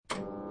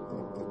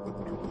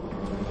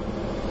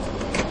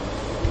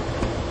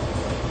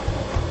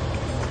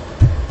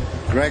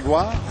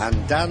Gregoire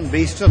and Dan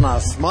Beeston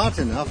are smart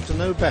enough to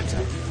know better.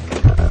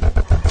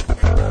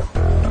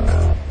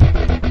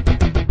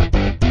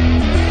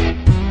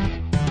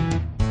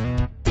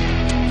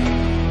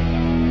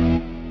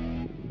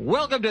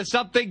 Welcome to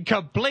something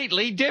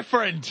completely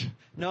different.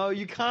 No,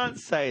 you can't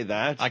say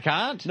that. I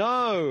can't?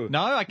 No.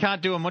 No, I can't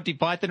do a Monty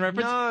Python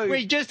reference? No.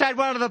 We just had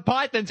one of the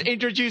Pythons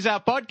introduce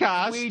our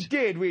podcast. We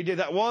did.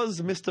 That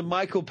was Mr.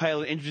 Michael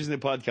Palin introducing the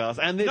podcast.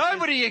 And this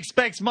Nobody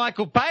expects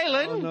Michael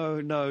Palin.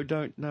 Oh, no,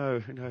 don't. No,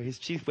 his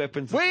chief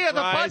weapons. We are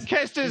the surprise.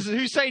 podcasters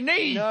who say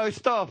need. No,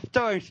 stop.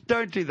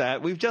 Don't do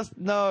that. We've just,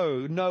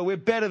 no, we're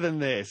better than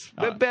this.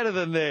 We're better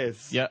than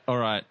this. Yeah, all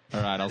right,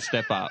 I'll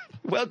step up.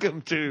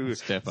 Welcome to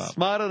Step Up.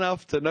 Smart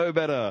Enough to Know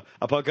Better,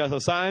 a podcast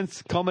of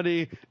science,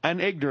 comedy, and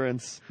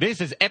ignorance.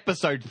 This is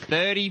episode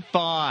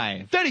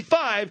 35.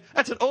 35?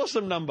 That's an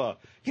awesome number.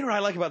 You know what I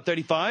like about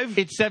 35?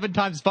 It's 7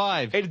 times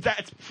 5.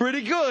 That's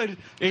pretty good.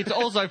 It's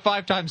also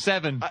 5 times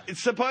 7.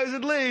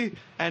 Supposedly,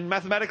 and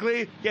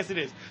mathematically, yes it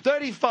is.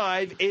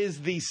 35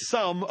 is the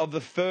sum of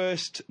the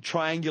first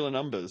triangular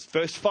numbers,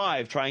 first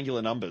 5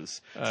 triangular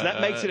numbers. So that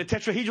makes it a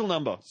tetrahedral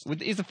number.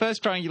 Is the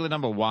first triangular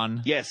number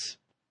 1? Yes.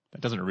 That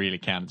doesn't really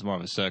count. It's more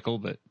of a circle,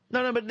 but...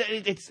 No, but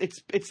it's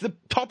the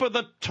top of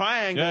the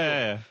triangle.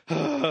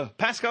 Yeah.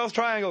 Pascal's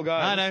triangle,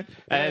 guys. I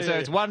know. So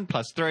it's 1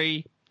 plus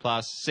 3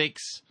 plus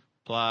 6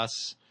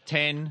 plus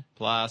 10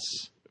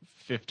 plus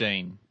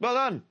 15. Well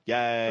done.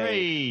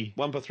 Yay. 3.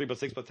 1 plus 3 plus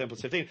 6 plus 10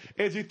 plus 15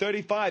 is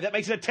 35. That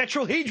makes it a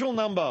tetrahedral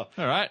number.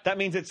 All right. That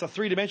means it's a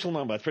three-dimensional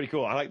number. It's pretty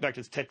cool. I like that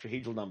it's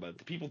tetrahedral number.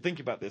 People think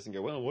about this and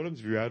go, well, what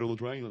happens if you add all the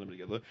triangular numbers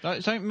together?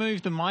 Don't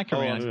move the mic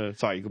around. No.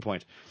 Sorry, good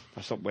point. I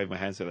stopped waving my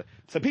hands together.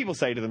 So people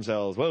say to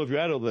themselves, well, if you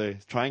add all the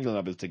triangular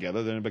numbers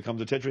together, then it becomes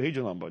a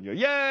tetrahedral number. And you're,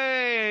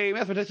 yay!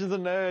 Mathematicians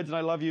and nerds, and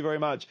I love you very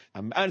much.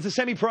 And it's a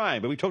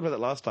semi-prime, but we talked about that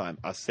last time.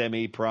 A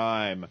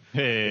semi-prime.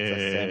 It's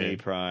a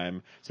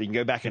semi-prime. So you can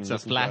go back and It's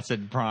a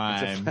flaccid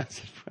prime. It's a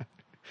flaccid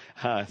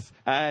prime.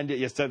 And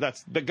yes,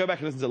 but go back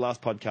and listen to the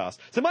last podcast.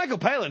 So Michael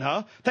Palin,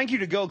 huh? Thank you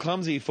to Girl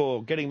Clumsy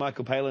for getting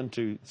Michael Palin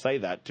to say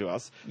that to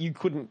us. You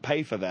couldn't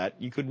pay for that.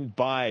 You couldn't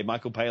buy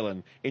Michael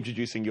Palin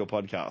introducing your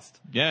podcast.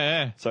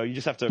 Yeah. So you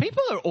just have to...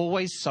 People are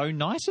always so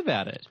nice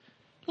about it.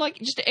 Like,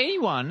 just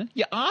anyone,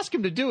 you ask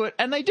them to do it,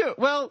 and they do it.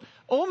 Well,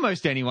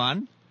 almost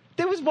anyone.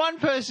 There was one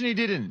person who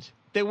didn't.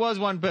 There was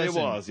one person.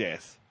 There was,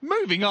 yes.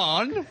 Moving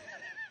on.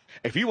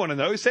 If you want to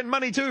know, send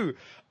money too.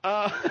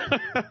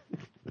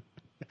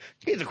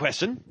 Here's a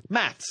question.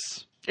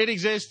 Maths. It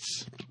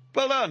exists.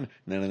 Well done.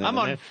 I'm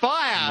on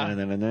fire.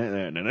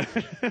 No.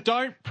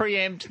 Don't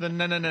preempt the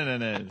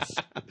no-no-no-no-nos.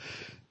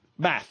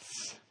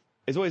 Maths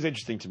is always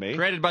interesting to me.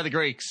 Created by the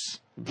Greeks.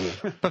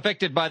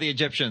 Perfected by the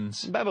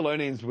Egyptians.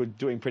 Babylonians were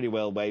doing pretty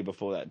well way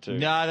before that too.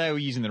 No, they were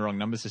using the wrong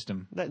number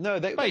system.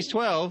 Base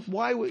 12.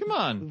 Why? Come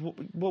on.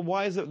 Well,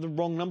 why is it the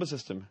wrong number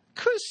system?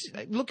 Because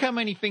look how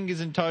many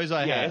fingers and toes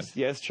I have.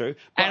 Yes, true.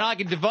 And I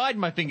can divide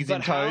my fingers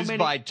and toes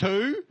by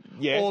 2,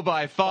 or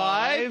by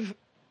 5,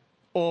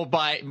 or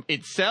by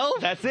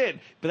itself. That's it.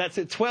 But that's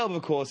it. 12,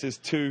 of course, is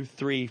 2,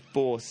 3,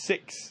 4,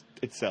 6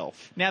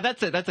 itself. Now,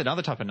 that's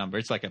another type of number.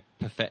 It's like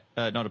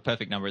not a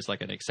perfect number. It's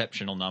like an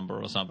exceptional number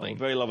or something.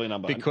 Very lovely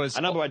number. Because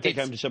a number I'd take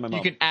home to show my mum.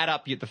 You can add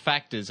up the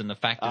factors, and the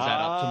factors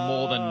add up to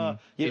more than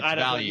its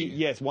value.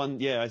 Yes, one.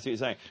 Yeah, I see what you're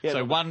saying. Yeah,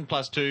 so 1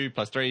 plus 2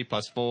 plus 3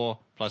 plus 4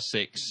 plus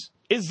 6.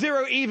 Is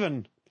 0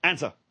 even?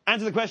 Answer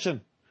the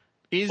question.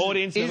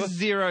 Audience is members.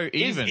 0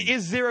 even?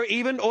 Is 0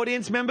 even,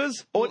 audience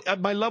members?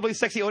 My lovely,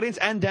 sexy audience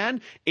and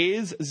Dan,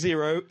 is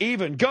 0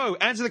 even? Go,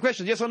 answer the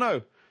question, yes or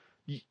no?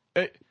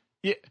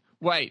 Yeah.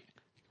 Wait.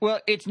 Well,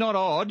 it's not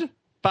odd,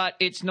 but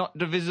it's not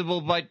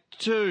divisible by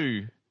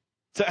 2.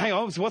 So hang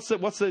on. So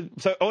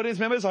so audience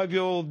members, I hope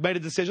you all made a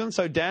decision.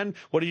 So Dan,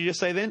 what did you just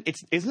say then?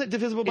 Isn't it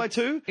divisible by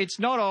 2? It's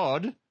not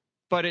odd,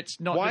 but it's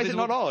not. Why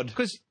divisible. is it not odd?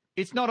 Because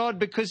it's not odd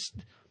because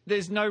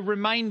there's no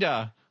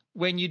remainder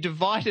when you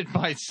divide it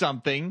by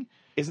something.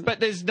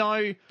 But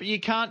you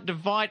can't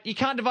divide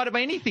it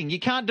by anything. You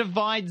can't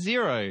divide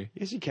 0.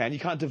 Yes, you can. You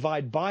can't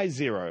divide by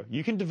 0.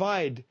 You can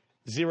divide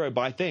 0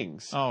 by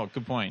things. Oh,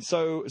 good point.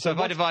 So if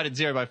I divided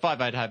 0 by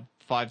 5, I'd have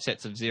 5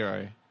 sets of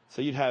 0.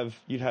 So you'd have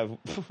 0.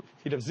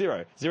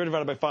 0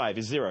 divided by 5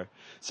 is 0.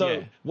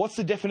 So what's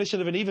the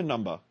definition of an even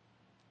number?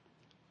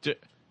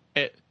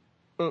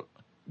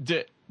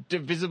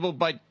 Divisible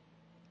by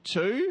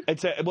 2?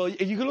 Well,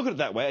 you can look at it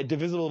that way.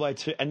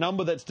 A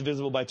number that's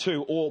divisible by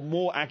 2, or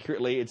more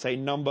accurately, it's a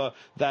number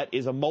that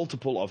is a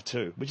multiple of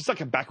 2, which is like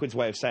a backwards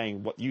way of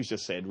saying what you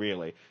just said,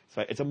 really.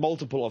 So it's a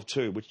multiple of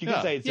 2, which you can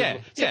say it's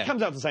so it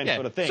comes out to the same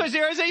sort of thing. So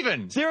 0 is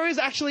even. 0 is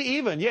actually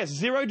even, yes.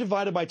 0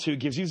 divided by 2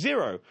 gives you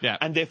 0. Yeah.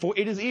 And therefore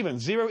it is even.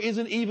 0 is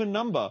an even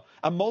number.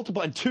 A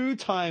multiple, and 2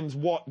 times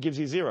what gives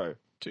you 0?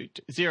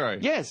 0.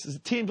 Yes,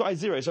 t by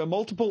 0. So a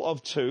multiple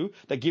of 2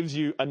 that gives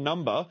you a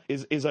number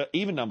is an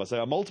even number. So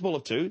a multiple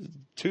of 2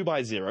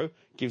 by 0,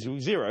 gives you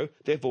 0.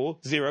 Therefore,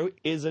 0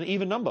 is an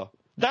even number.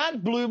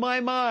 That blew my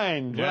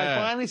mind when I Yeah.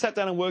 finally sat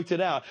down and worked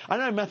it out. I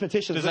know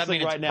mathematicians Does that listening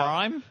mean it's right now.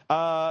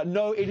 prime?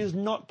 No, it is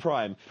not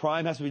prime.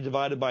 Prime has to be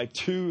divided by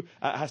 2.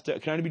 Can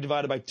only be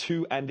divided by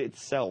 2 and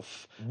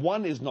itself.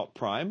 1 is not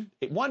prime.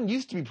 1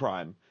 used to be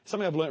prime.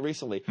 Something I've learned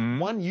recently.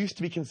 1 used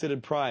to be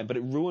considered prime, but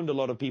it ruined a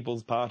lot of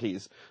people's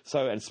parties.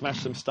 And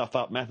smashed some stuff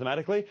up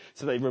mathematically.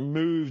 So they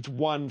removed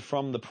 1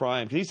 from the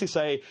prime. They used to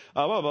say,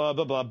 blah, blah,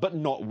 blah, blah, but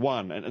not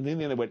 1. And then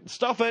they went,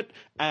 stuff it,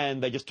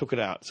 and they just took it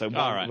out. So,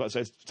 All right.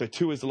 so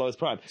 2 is the lowest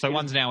prime. So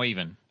 1's now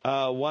even.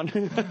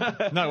 1.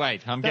 No,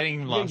 wait. I'm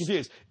getting lost.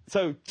 Confused.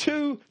 So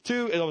 2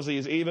 obviously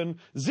is even.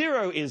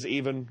 0 is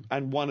even,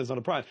 and 1 is not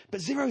a prime.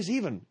 But 0 is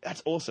even.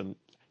 That's awesome.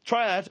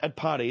 Try that at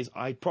parties.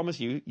 I promise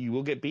you, you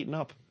will get beaten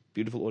up.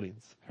 Beautiful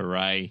audience.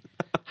 Hooray.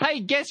 Hey,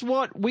 guess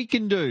what we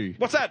can do?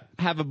 What's that?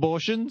 Have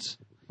abortions.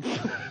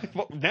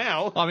 What,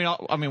 now?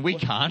 I mean, we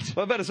can't.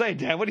 I'm about to say,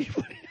 Dan, what are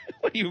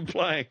you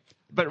implying?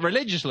 But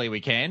religiously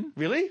we can.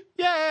 Really?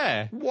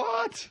 Yeah.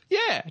 What?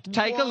 Yeah.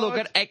 Take a look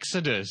What? at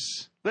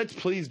Exodus. Let's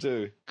please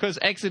do. Because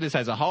Exodus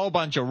has a whole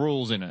bunch of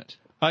rules in it.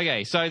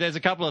 Okay, so there's a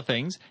couple of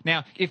things.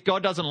 Now, if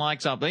God doesn't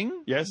like something,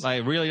 Yes.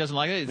 like really doesn't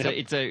like it,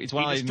 it's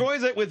one He of those.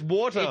 destroys it with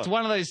water. It's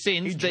one of those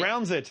sins. He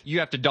drowns it. You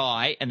have to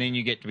die, and then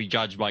you get to be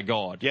judged by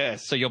God.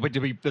 Yes. So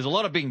there's a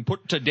lot of being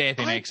put to death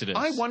in Exodus.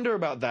 I wonder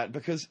about that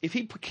because if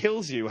he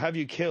kills you, have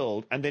you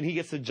killed, and then he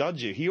gets to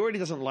judge you, he already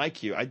doesn't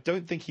like you. I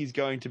don't think he's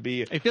going to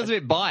be. It feels a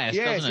bit biased,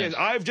 doesn't it? Yes.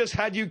 I've just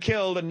had you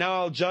killed, and now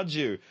I'll judge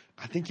you.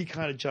 I think he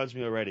kind of judged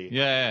me already.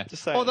 Yeah.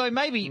 Just saying. Although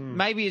maybe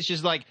it's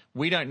just like,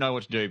 we don't know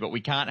what to do, but we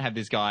can't have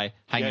this guy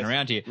hanging Yes.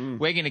 around here.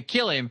 We're going to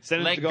kill him. Send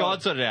him Let to God.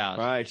 God. Sort it out.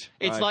 Right,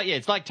 It's right. like,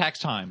 it's like tax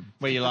time,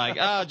 where you're like,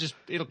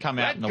 it'll come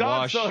out in the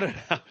God wash. sort it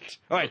out.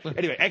 All right.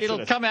 Anyway, Exodus.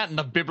 It'll come out in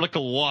the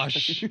biblical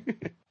wash.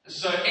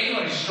 So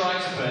anyone who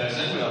strikes a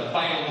person with a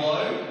fatal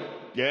blow,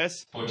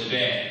 Yes. put to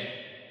death.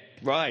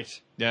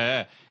 Right.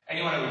 Yeah.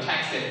 Anyone who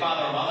attacks their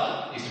father or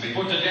mother is to be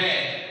put to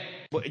death.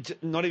 Well,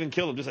 not even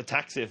kill them, just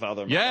attacks their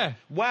father. Yeah.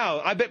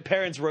 Wow. I bet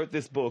parents wrote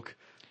this book.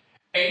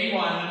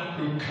 Anyone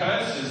who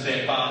curses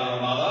their father or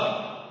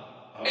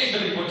mother is to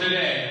be put to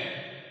death.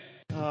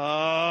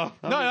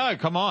 No,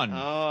 come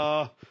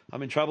on.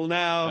 I'm in trouble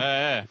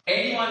now.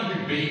 Anyone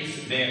who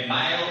beats their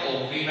male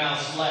or female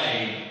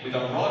slave with a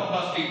rod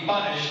must be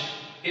punished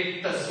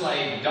if the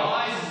slave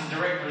dies as a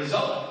direct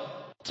result.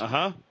 They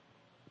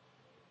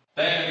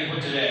are to be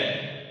put to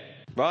death.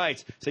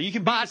 Right. So you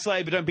can beat the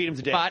slave, but don't beat him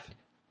to death.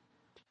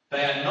 But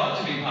they are not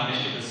to be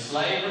punished if the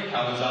slave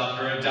recovers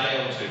after a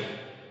day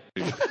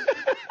or 2.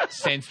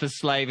 Since the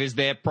slave is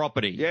their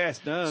property.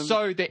 Yes, no.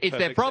 So it's their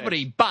Perfect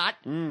property, sense. but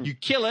you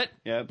kill it,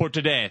 Yep. put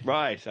to death.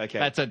 Right. Okay.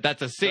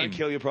 That's a sin. Don't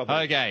kill your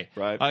property. Okay.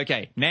 Right.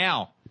 Okay.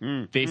 Now,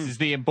 this is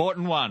the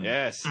important one.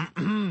 Yes.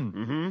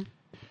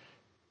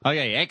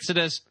 Okay,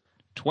 Exodus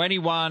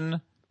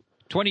 21,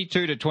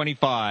 22 to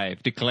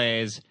 25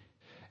 declares,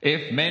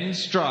 if men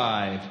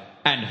strive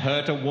and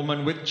hurt a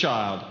woman with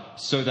child,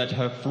 so that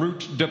her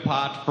fruit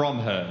depart from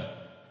her,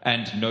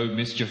 and no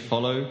mischief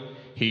follow,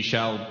 he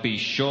shall be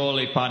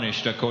surely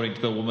punished according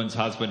to the woman's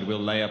husband will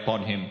lay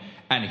upon him,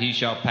 and he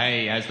shall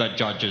pay as the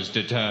judges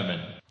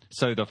determine.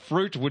 So the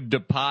fruit would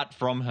depart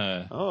from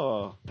her.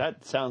 Oh,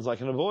 that sounds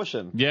like an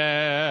abortion.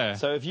 Yeah.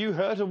 So if you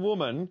hurt a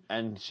woman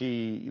and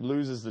she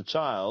loses the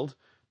child,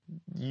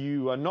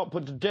 you are not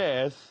put to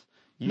death.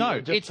 You No, are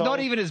just it's not told-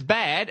 even as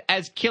bad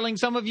as killing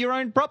some of your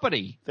own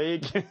property.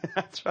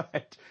 That's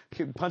right.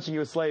 Punching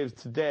your slaves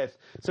to death.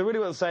 So really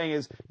what it's saying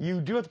is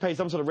you do have to pay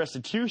some sort of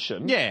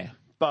restitution. Yeah.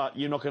 But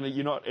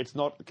it's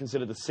not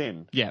considered a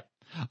sin. Yeah.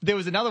 There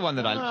was another one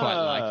that I quite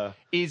liked.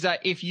 Is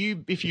if you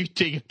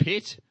dig a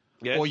pit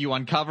Yes. or you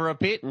uncover a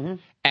pit and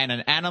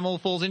an animal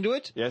falls into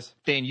it, Yes.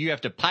 then you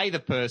have to pay the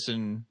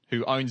person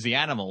who owns the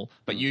animal,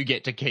 but you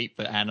get to keep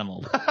the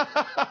animal.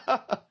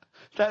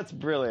 That's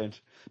brilliant.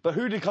 But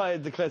who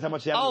declares how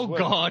much the animal's Oh, worth?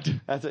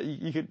 God.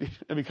 It'd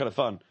be kind of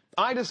fun.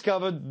 I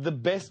discovered the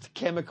best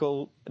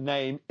chemical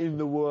name in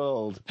the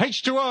world.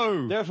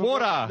 H2O!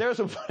 Water! There are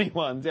some funny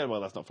ones. Yeah, well,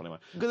 that's not a funny one.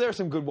 Because there are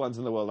some good ones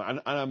in the world.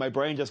 And my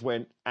brain just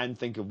went and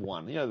think of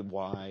one. You know,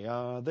 why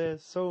are there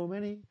so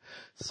many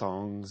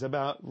songs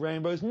about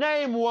rainbows?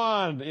 Name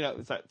one! You know,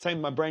 it's that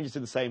same. My brain just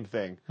did the same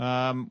thing.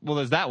 Well,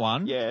 there's that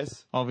one.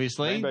 Yes.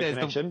 Obviously. Rainbow There's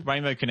Connection. the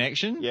Rainbow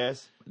Connection.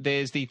 Yes.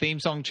 There's the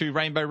theme song to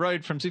Rainbow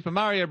Road from Super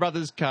Mario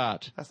Brothers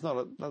Kart. That's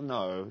not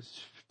no.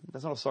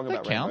 That's not a song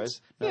That about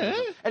counts. rainbows. No, Yeah.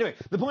 it's not. Anyway,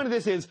 the point of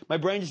this is my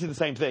brain just did the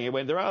same thing. It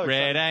went, there are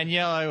Red and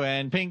yellow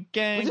and pink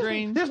and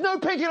green. There's no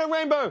pink in a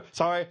rainbow.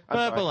 Sorry. I'm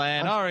Purple sorry.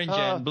 and orange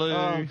and blue.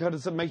 Oh God,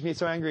 it makes me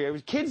so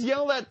angry. Kids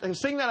yell that,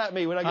 sing that at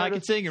me when I go I to.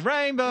 can sing a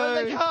rainbow.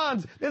 No, they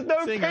can't. There's no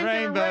Sing pink a in a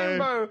rainbow.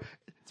 rainbow.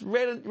 It's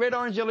red,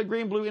 orange, yellow,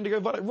 green, blue, indigo,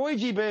 violet. Roy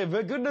G. Biv,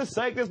 for goodness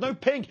sake, there's no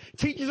pink.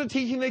 Teachers are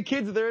teaching their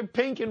kids that they're in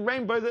pink and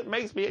rainbows. That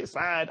makes me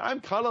sad. I'm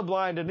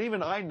colorblind, and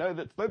even I know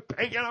that there's no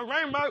pink in a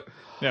rainbow.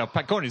 Yeah,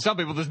 according to some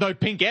people, there's no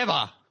pink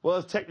ever.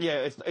 Well,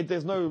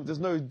 there's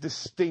no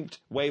distinct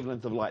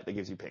wavelength of light that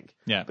gives you pink.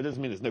 Yeah. But it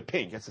doesn't mean there's no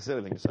pink. That's a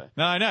silly thing to say.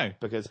 No, I know.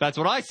 Because- that's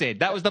what I said.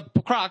 That was the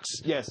crux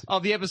Yes.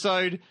 of the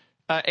episode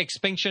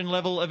extinction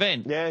level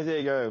event. Yeah, there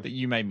you go. That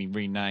you made me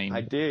rename.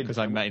 I did. Because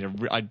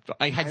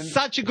I had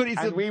such a good...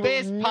 It's the we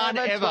best will pun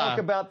never ever. talk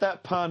about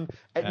that pun.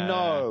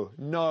 No.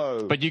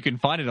 But you can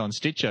find it on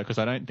Stitcher because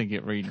I don't think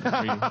it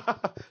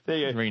There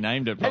you go.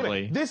 renamed it properly.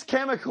 Anyway, this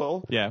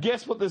chemical,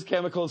 guess what this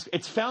chemical is?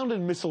 It's found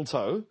in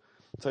mistletoe.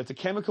 So it's a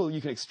chemical you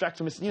can extract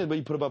from mistletoe. You know, where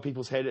you put above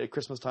people's head at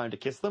Christmas time to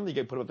kiss them. You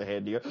go put it above the head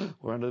and you go,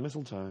 we're under the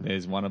mistletoe.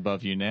 There's one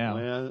above you now.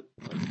 Well,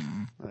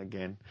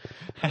 again.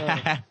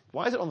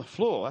 Why is it on the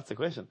floor? That's the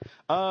question.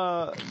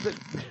 Why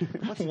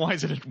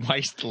is it at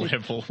waist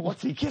level?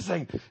 What's he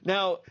kissing?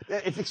 Now,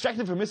 it's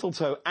extracted from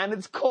mistletoe and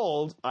it's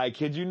called, I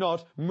kid you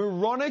not,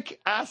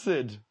 moronic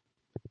acid.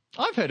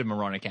 I've heard of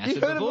moronic acid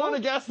You've heard before. of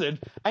moronic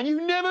acid and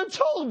you never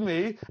told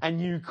me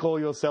and you call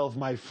yourself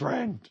my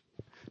friend.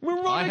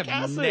 Moronic I have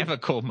acid. never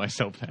called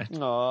myself that.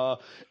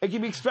 It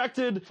can be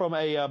extracted from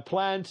a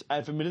plant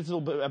for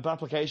medicinal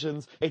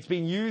applications. It's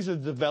been used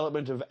in the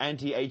development of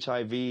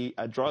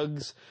anti-HIV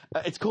drugs.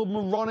 It's called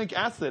moronic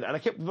acid. And I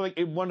kept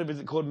wondering, is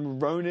it called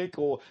moronic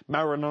or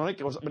maronic?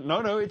 But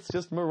no, it's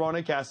just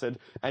moronic acid.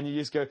 And you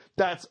just go,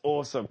 that's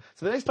awesome.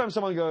 So the next time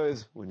someone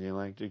goes, would you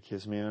like to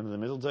kiss me under the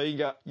mistletoe? You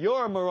go,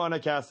 you're a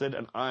moronic acid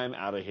and I'm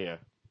out of here.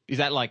 Is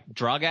that like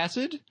drug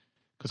acid?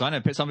 Because I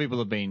know some people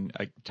have been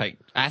take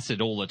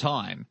acid all the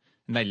time,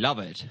 and they love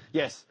it.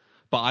 Yes.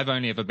 But I've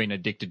only ever been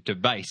addicted to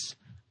base.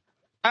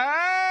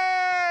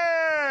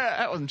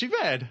 That wasn't too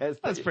bad.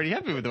 I was pretty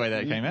happy with the way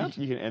that came out.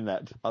 You can end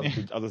that. I'll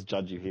just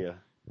judge you here.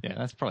 Yeah,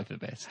 that's probably for the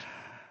best.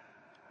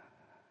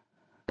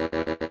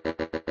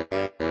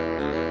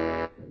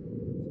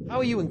 How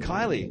are you and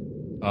Kylie?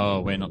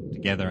 Oh, we're not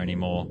together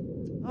anymore.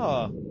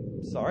 Oh,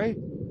 sorry.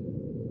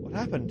 What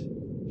happened?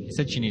 She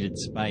said she needed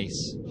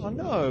space. Oh,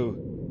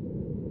 no.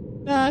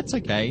 Nah, it's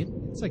okay.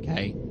 It's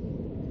okay.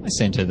 I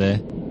sent her there.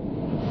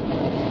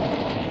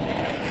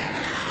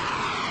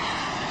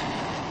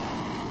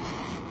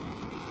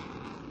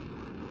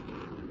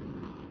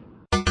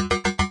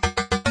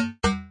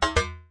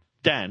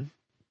 Dan.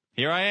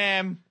 Here I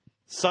am.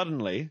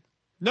 Suddenly,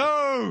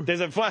 No!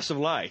 there's a flash of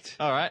light.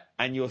 All right.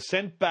 And you're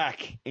sent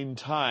back in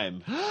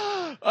time.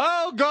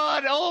 Oh,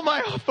 God, all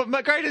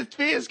my greatest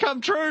fears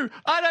come true.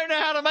 I don't know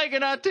how to make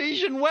an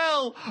artesian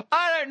well.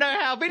 I don't know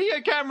how video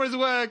cameras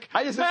work.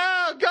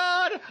 Oh,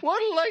 God,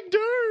 what'll I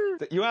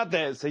do? You're out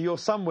there, so you're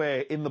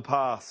somewhere in the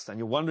past, and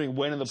you're wondering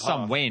when in the past.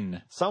 Some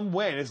when. Some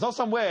when. It's not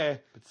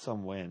somewhere, but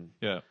some when.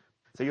 Yeah.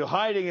 So you're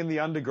hiding in the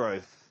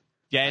undergrowth.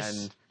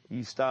 Yes. And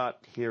you start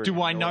hearing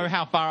Do I know noise.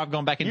 how far I've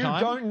gone back in You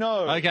time? don't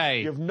know.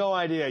 Okay. You have no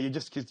idea. You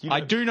just... Cause you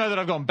I do know that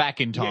I've gone back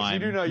in time, Yes, you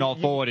do know.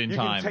 not forward in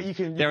time.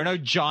 There are no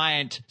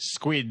giant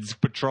squids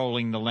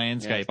patrolling the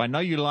landscape. Yes. I know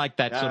you like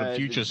that sort of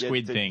future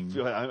squid thing.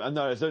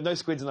 No, there's no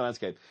squids in the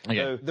landscape. Okay.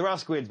 So there are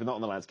squids, but not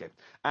in the landscape.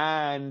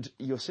 And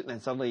you're sitting there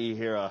and suddenly you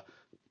hear a...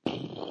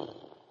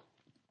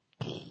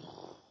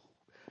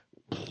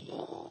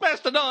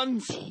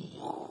 Mastodons!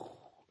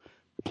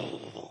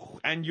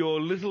 And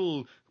your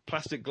little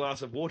plastic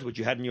glass of water, which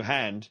you had in your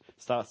hand,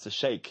 starts to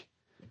shake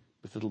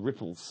with little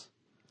ripples.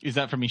 Is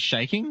that from me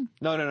shaking?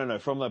 No.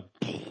 From the...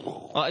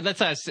 Oh, let's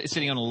say I was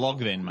sitting on a log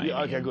then, maybe.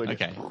 Yeah, okay, good.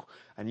 Okay.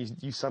 And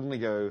you suddenly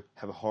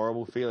have a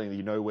horrible feeling that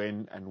you know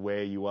when and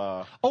where you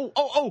are.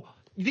 Oh!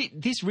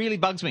 This really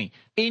bugs me.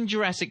 In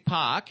Jurassic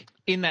Park,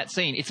 in that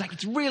scene,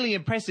 it's really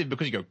impressive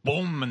because you go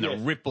boom and the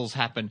ripples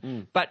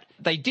happen. But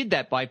they did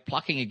that by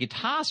plucking a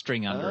guitar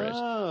string under it.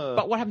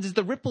 But what happens is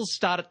the ripples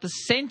start at the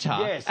centre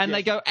and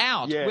they go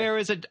out. Yes.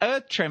 Whereas an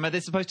earth tremor, they're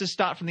supposed to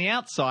start from the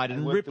outside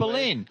and ripple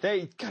in.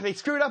 They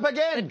screwed up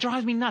again. It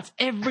drives me nuts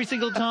every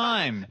single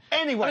time.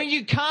 Anyway. I mean,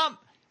 you can't...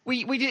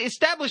 We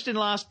established in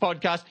last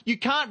podcast, you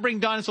can't bring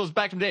dinosaurs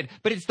back from the dead,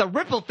 but it's the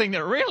ripple thing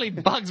that really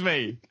bugs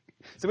me.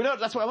 So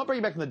that's why I'm not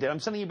bringing you back from the dead. I'm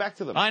sending you back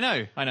to them. I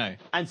know.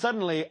 And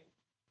suddenly,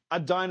 a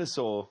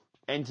dinosaur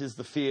enters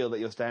the field that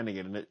you're standing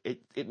in, and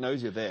it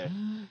knows you're there.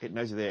 It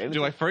knows you're there. And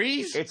Do I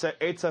freeze? It's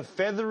a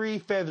feathery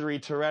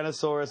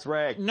Tyrannosaurus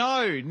Rex.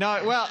 No.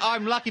 Well,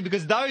 I'm lucky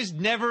because those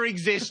never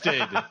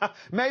existed.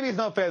 Maybe it's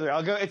not feathery.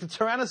 I'll go. It's a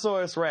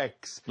Tyrannosaurus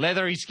Rex.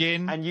 Leathery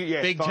skin. And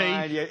big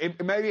fine. teeth. Yeah,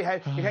 maybe it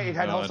had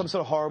God. some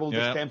sort of horrible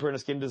distemper and a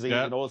skin disease,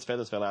 and all its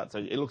feathers fell out. So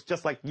it looks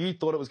just like you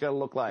thought it was going to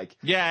look like.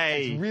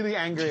 Yay! It's really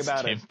angry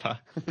about it. Distemper.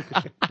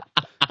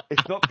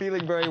 It's not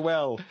feeling very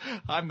well.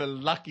 I'm the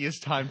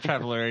luckiest time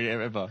traveler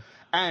ever.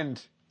 And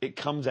it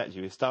comes at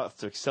you. It starts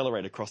to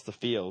accelerate across the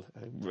field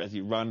as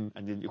you run,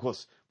 and then of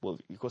course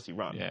you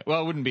run. Yeah.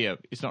 Well, it wouldn't be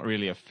it's not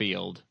really a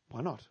field.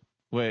 Why not?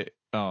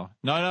 No,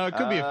 it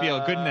could be a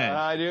field, couldn't it?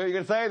 I knew what you were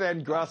going to say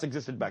then. Grass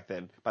existed back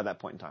then, by that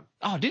point in time.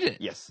 Oh, did it?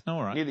 Yes.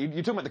 All right. You're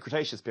talking about the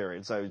Cretaceous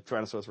period, so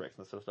Tyrannosaurus Rex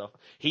and that sort of stuff.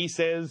 He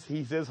says,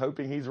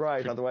 hoping he's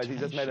right. Otherwise, he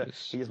just made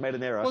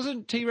an error.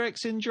 Wasn't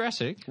T-Rex in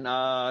Jurassic?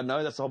 No,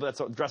 that's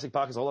Jurassic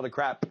Park is a whole lot of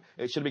crap.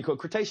 It should have been called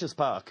Cretaceous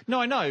Park. No,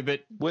 I know,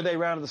 but... Were they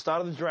around at the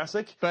start of the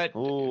Jurassic? But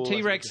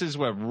T-Rexes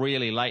were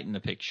really late in the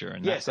picture,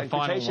 and yes, the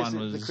final one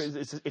was...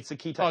 It's a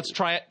key Oh, it's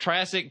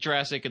Triassic,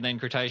 Jurassic, and then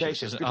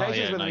Cretaceous.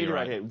 Cretaceous with the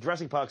meteorite right. here.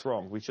 Jurassic Park's wrong.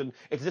 wrong. We shouldn't.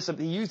 It's just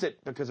he used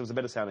it because it was a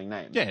better sounding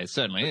name. Yeah, it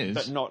certainly is.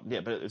 But not,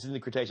 yeah, but it's in the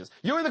Cretaceous.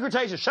 You're in the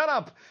Cretaceous. Shut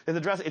up. There's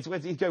a dress.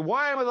 You go,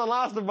 why am I the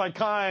last of my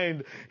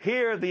kind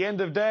here at the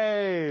end of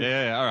days?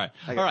 Yeah, all right.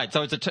 Okay. All right,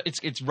 so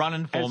it's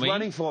running for me. It's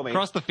running for me.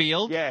 Across the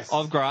field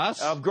of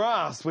grass. Of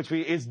grass, which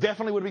is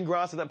definitely would have been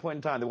grass at that point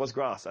in time. There was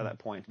grass at that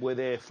point. Were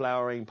there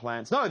flowering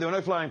plants? No, there were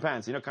no flowering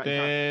plants. No, I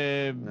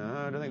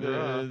don't think there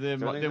are. There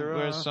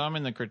were some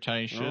in the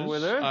Cretaceous. Oh, were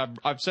there?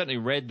 I've certainly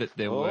read that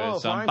there were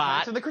some, flowering but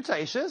plants in the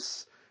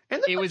Cretaceous.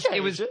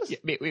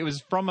 It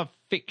was from a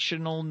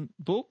fictional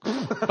book,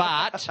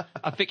 but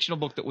a fictional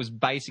book that was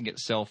basing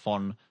itself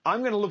on.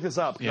 I'm going to look this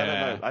up.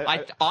 Yeah. I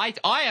don't know.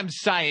 I am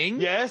saying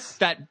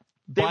that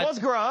there was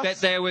grass. That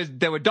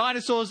there were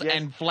dinosaurs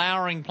and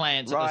flowering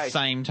plants at the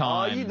same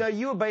time. Oh,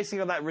 you were basing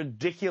it on that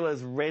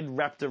ridiculous Red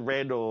Raptor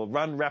Red or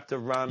Run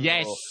Raptor Run.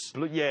 Yes.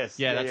 Yes.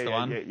 Yeah, that's the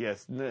one.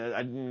 Yes.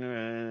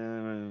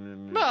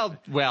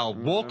 Well,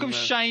 walk of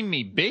shame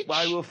me, bitch.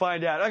 I will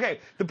find out. Okay,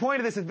 the point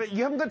of this is that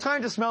you haven't got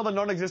time to smell the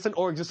non-existent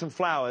or existent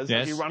flowers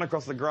as you run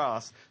across the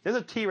grass. There's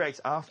a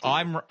T-Rex after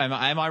you.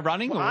 Am I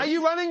running? Are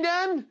you running,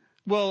 Dan?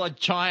 Well, a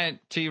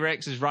giant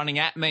T-Rex is running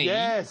at me.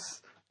 Yes.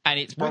 And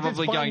it's probably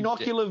with its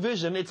binocular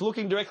vision. It's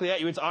looking directly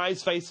at you. Its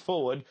eyes face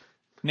forward.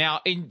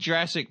 Now, in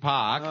Jurassic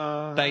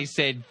Park, they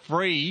said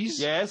freeze.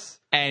 Yes.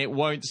 And it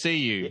won't see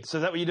you. So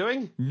is that what you're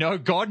doing? No,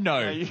 God,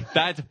 no.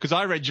 That's because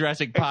I read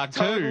Jurassic Park 2.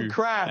 Total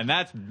crap. And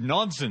that's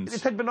nonsense.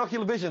 It's had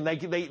binocular vision. They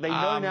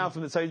know now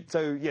from the...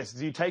 So, yes,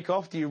 do you take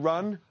off? Do you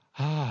run?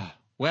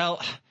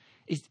 Well...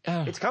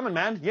 It's coming,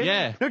 man.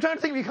 Yeah. No time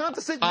to think. You can't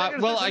just sit there.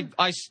 Well,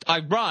 I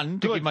run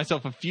to give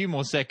myself a few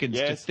more seconds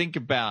to think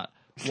about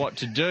what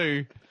to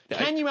do.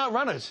 Can you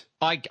outrun it?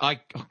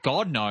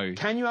 God, no.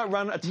 Can you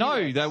outrun a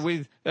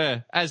T-Rex?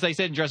 No, as they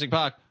said in Jurassic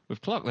Park,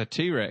 we've clocked the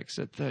T-Rex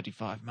at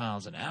 35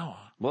 miles an hour.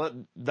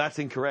 Well, that's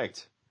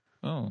incorrect.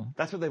 Oh.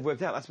 That's what they've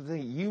worked out. That's what they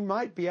think. You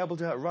might be able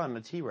to outrun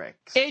a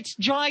T-Rex. It's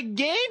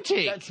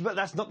gigantic. But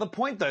that's not the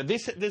point, though.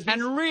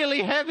 And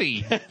really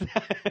heavy.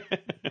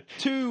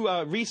 Two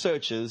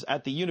researchers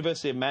at the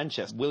University of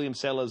Manchester, William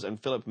Sellers and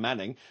Philip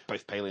Manning,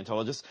 both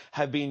paleontologists,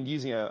 have been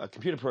using a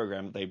computer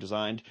program that they've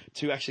designed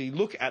to actually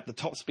look at the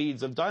top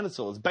speeds of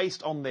dinosaurs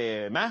based on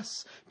their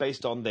mass,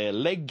 based on their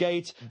leg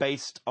gait,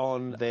 based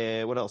on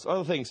their, what else?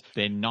 Other things.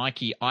 Their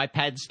Nike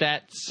iPad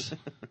stats.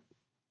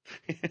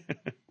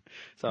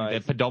 Their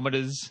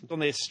pedometers. On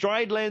their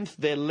stride length,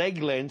 their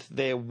leg length,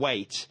 their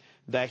weight.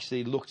 They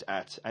actually looked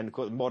at, and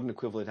modern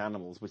equivalent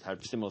animals which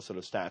have similar sort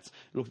of stats,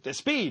 looked at their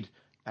speed.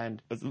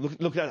 And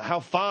looked at how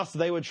fast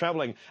they were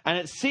traveling. And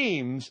it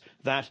seems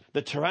that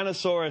the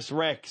Tyrannosaurus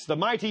Rex, the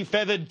mighty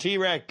feathered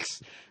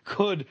T-Rex,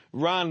 could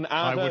run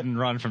out I wouldn't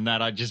run from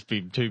that. I'd just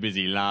be too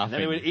busy laughing.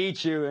 And it would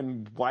eat you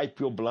and wipe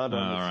your blood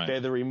on its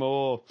feathery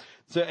maw.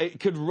 So it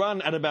could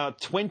run at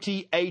about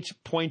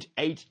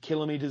 28.8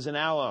 kilometers an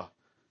hour.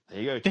 There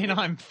you go. Then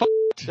I'm fucked.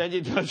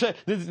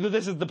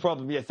 This is the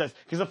problem, yes. Because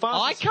the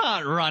fastest... I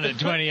can't run at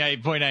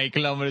 28.8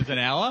 kilometers an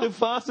hour. The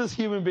fastest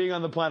human being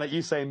on the planet,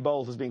 Usain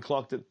Bolt, has been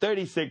clocked at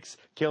 36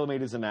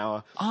 kilometers an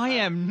hour. I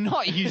am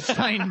not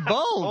Usain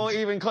Bolt. Or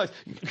even close.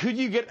 Could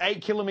you get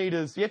 8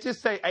 kilometers? You have to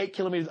just say 8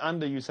 kilometers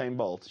under Usain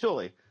Bolt,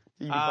 surely.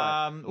 In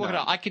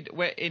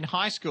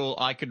high school,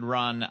 I could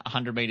run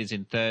 100 meters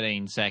in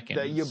 13 seconds.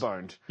 You're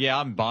boned. Yeah,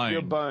 I'm boned.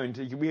 You're boned.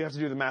 We have to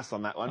do the maths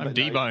on that one. I'm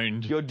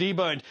deboned. You're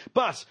deboned.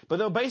 But they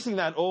were basing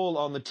that all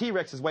on the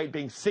T-Rex's weight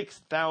being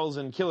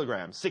 6,000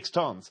 kilograms, 6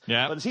 tons.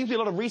 Yeah. But there seems to be a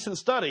lot of recent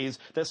studies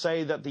that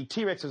say that the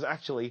T-Rex was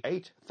actually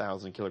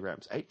 8,000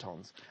 kilograms, 8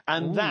 tons.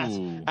 And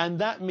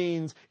that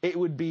means it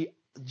would be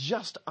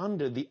just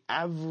under the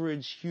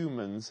average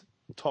human's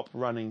top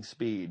running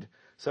speed.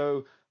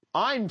 So...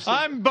 I'm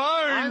boned.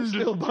 I'm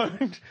still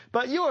boned.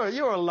 But you're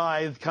a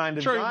lithe kind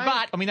of guy. True,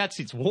 but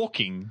that's its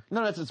walking.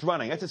 No, that's its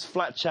running. That's its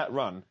flat chat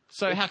run.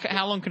 So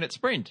how long can it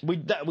sprint? We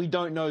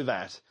don't know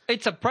that.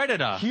 It's a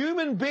predator.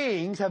 Human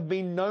beings have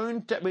been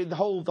known to the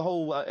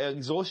whole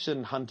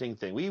exhaustion hunting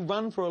thing. We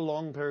run for a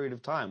long period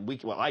of time.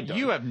 I don't.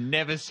 You have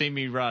never seen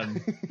me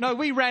run. No,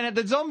 we ran at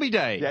the Zombie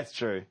Day. That's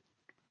true.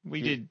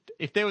 We did.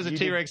 If there was a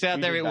T-Rex out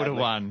there, it would have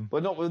won.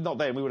 Well, not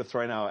then. We would have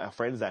thrown our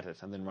friends at it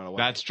and then run away.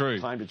 That's true.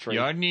 Climbed a tree.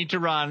 You only need to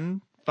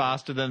run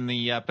faster than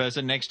the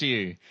person next to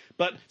you.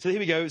 But, so here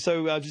we go.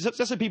 So, just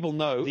so people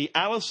know, the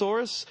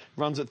Allosaurus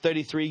runs at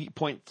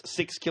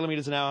 33.6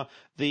 kilometers an hour.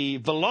 The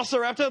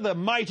Velociraptor, the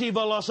mighty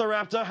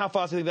Velociraptor, how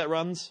fast do you think that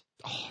runs?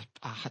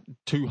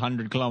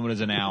 200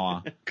 kilometers an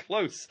hour.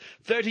 Close.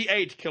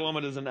 38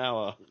 kilometers an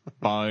hour.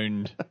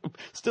 Boned.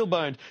 Still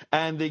boned.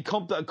 And the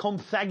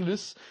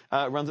Compsognathus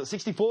runs at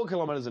 64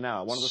 kilometers an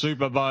hour.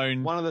 Super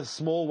boned. One of the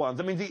small ones.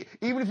 I mean,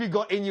 even if you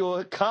got in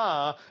your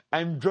car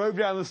and drove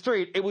down the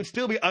street, it would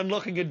still be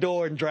unlocking a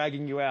door and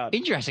dragging you out.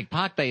 In Jurassic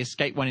Park, they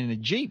escape one in a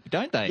Jeep,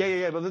 don't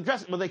they? Yeah. But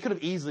they could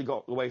have easily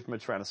got away from a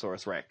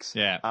Tyrannosaurus Rex.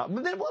 Yeah.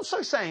 But then, what I'm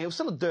so saying, it was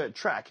still a dirt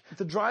track.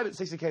 To drive at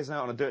 60 km an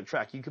hour on a dirt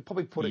track, you could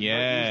probably put it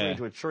very easily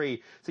into a tree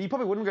 3. So you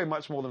probably wouldn't go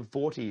much more than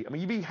 40. I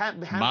mean, you'd be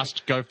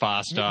Must go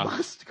faster. You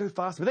must go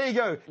faster. But there you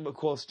go. Of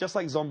course, just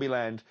like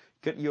Zombieland,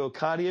 get your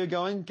cardio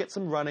going, get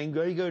some running,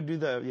 go do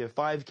the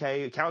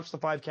 5K, couch the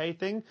 5K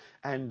thing,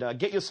 and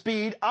get your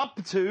speed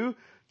up to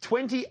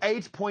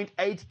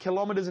 28.8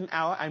 kilometers an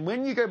hour. And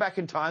when you go back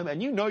in time,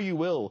 and you know you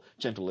will,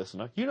 gentle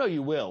listener, you'll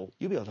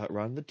be able to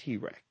outrun the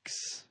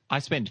T-Rex. I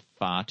spend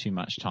far too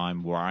much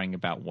time worrying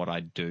about what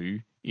I'd do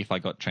if I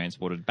got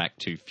transported back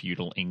to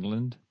feudal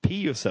England. Pee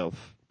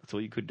yourself. That's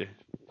all you could do.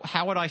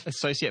 How would I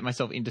associate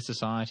myself into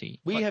society?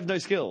 We have no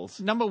skills.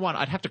 Number one,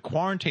 I'd have to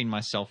quarantine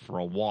myself for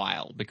a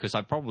while because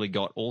I've probably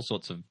got all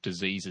sorts of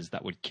diseases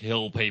that would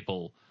kill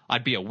people.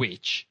 I'd be a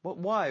witch. What?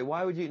 Why?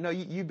 Why would you? No,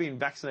 you've been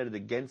vaccinated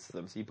against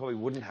them, so you probably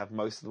wouldn't have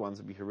most of the ones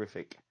that would be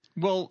horrific.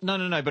 Well,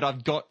 no, but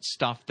I've got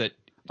stuff that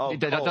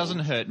doesn't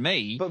hurt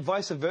me. But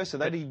vice versa,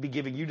 they'd be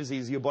giving you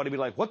disease, your body would be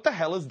like, what the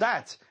hell is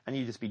that? And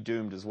you'd just be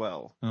doomed as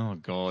well. Oh,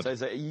 God.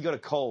 So you got a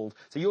cold.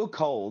 So your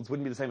colds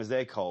wouldn't be the same as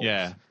their colds.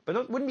 Yeah.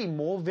 But wouldn't it be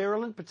more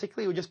virulent,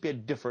 particularly? It would just be a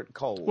different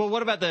cold. Well,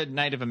 what about the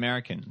Native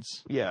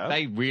Americans? Yeah.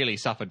 They really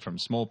suffered from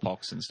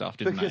smallpox and stuff,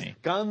 didn't because they?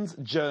 Guns,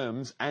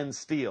 Germs, and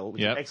Steel,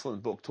 which is Yep. an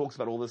excellent book, talks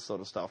about all this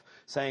sort of stuff,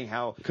 saying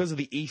how, because of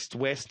the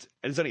East-West,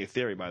 and it's only a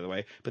theory, by the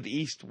way, but the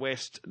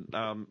East-West...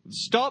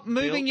 Stop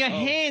moving your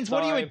hands.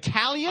 What are you, sorry.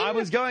 Italian? I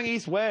was going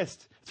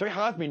East-West. It's very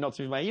hard for me not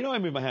to move my hands. You know I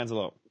move my hands a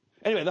lot.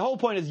 Anyway, the whole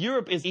point is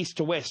Europe is east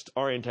to west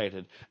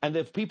orientated, and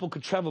if people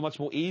could travel much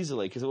more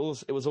easily because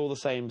it was all the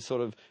same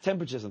sort of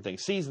temperatures and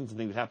things, seasons and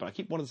things that happen. I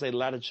keep wanting to say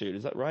latitude.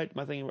 Is that right? Am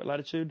I thinking about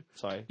latitude?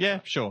 Sorry.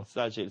 Yeah, sure. It's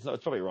latitude.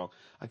 It's probably wrong.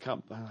 I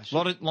can't.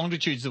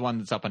 Longitude's the one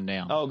that's up and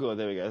down. Oh, good.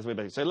 There we go. That's way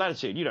better. So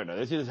latitude. You don't know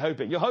this. You're just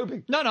hoping. You're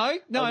hoping. No.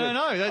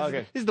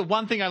 Okay. This is the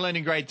one thing I learned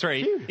in grade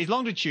 3. Phew. Is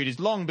longitude is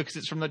long because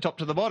it's from the top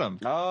to the bottom.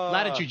 Oh.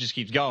 Latitude just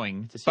keeps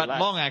going, Just but your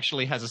long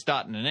actually has a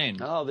start and an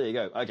end. Oh, there you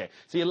go. Okay.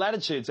 So your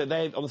latitude, so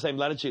they're on the same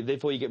latitude,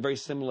 therefore you get very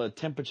similar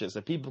temperatures.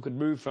 So people could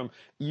move from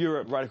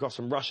Europe right across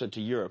from Russia to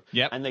Europe.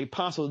 Yep. And they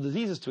pass all the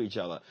diseases to each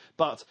other.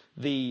 But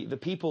the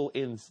people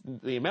in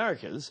the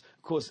Americas,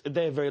 of course,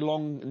 they're very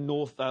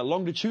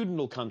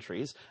longitudinal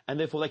countries, and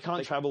therefore they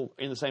can't travel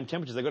in the same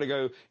temperatures. They've got to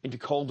go into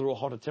colder or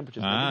hotter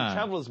temperatures. They don't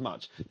travel as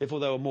much. Therefore,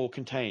 they were more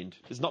contained.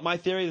 It's not my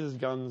theory. This is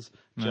Guns,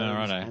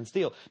 Germs, and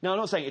Steel. Now, I'm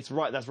not saying it's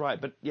right. That's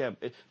right. But yeah.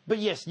 But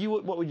yes,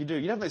 what would you do?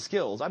 You'd have no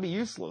skills. I'd be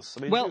useless.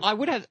 I mean, Well,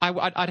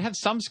 I'd have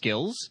some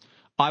skills.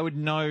 I would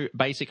know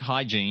basic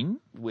hygiene.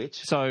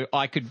 Which? So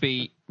I could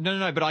be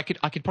but I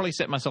could probably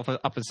set myself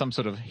up as some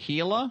sort of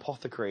healer.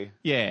 Apothecary.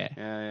 Yeah.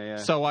 Yeah.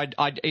 So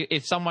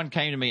if someone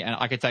came to me and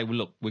I could say, well,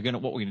 look, what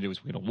we're gonna do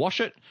is we're gonna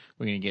wash it.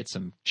 We're gonna get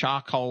some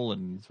charcoal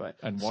and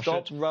wash it.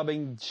 Stop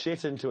rubbing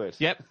shit into it.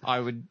 Yep. I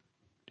would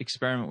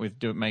experiment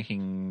with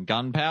making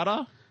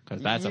gunpowder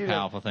because that's a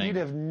powerful thing. You'd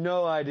have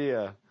no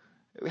idea.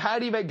 How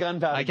do you make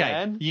gunpowder, Okay.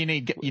 Dan? You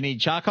need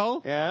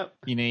charcoal. Yeah.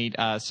 You need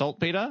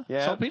saltpeter.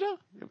 Yeah. Saltpeter?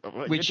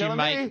 Which you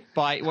make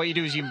by what you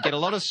do is you get a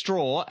lot of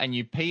straw and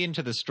you pee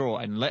into the straw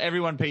and let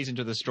everyone pees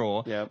into the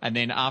straw. Yep. And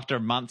then after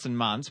months and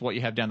months, what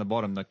you have down the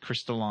bottom, the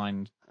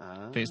crystalline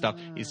stuff,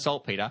 is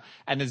saltpeter.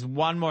 And there's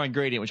one more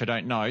ingredient which I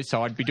don't know,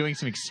 so I'd be doing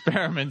some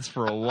experiments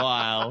for a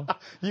while.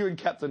 You and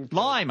Captain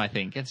Lime, I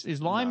think. Is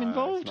lime No,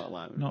 involved? it's not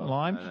lime Not involved.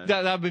 lime.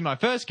 No. That would be my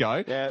first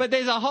go. Yeah. But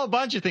there's a whole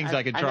bunch of things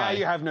I could try. And now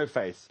you have no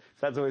face.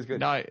 So that's always good.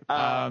 No,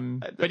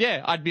 but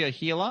yeah, I'd be a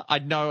healer.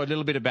 I'd know a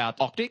little bit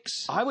about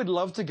optics. I would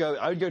love to go.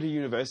 I would go to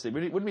university.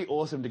 Wouldn't it be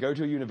awesome to go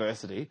to a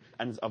university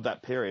and of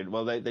that period?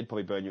 Well, they'd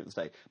probably burn you at the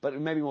stake. But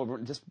maybe more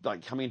just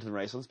like coming into the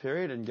Renaissance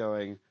period and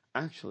going,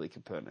 actually,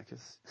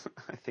 Copernicus,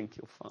 I think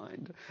you'll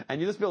find. And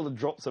you just be able to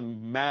drop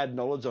some mad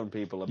knowledge on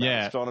people about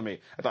astronomy,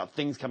 about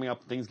things coming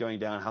up, things going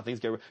down, how things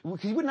go.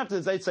 Because you wouldn't have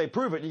to, they'd say,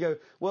 prove it. And you go,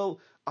 well,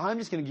 I'm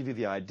just going to give you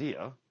the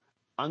idea.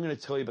 I'm going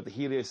to tell you about the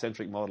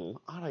heliocentric model.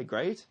 Aren't I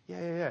great?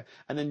 Yeah.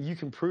 And then you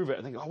can prove it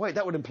and think, oh, wait,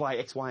 that would imply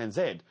X, Y, and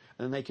Z. And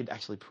then they could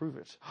actually prove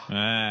it.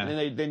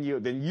 And then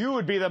you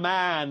would be the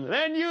man.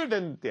 Then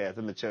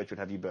the church would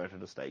have you burnt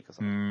at a stake or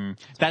something.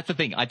 That's the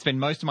thing. I'd spend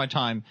most of my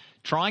time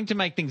trying to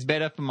make things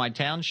better for my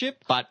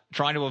township, but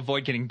trying to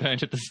avoid getting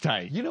burnt at the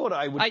stake. You know what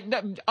I would...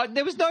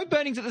 There was no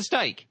burnings at the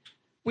stake.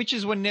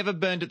 Witches were never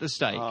burned at the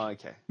stake. Oh,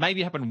 okay.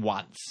 Maybe it happened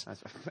once.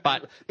 That's right.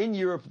 But in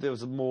Europe, there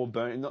was more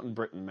burning. Not in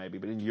Britain, maybe,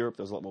 but in Europe,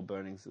 there was a lot more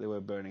burnings. There were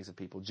burnings of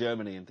people.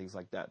 Germany and things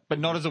like that. But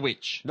not as a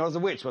witch. Not as a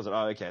witch, was it?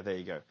 Oh, okay, there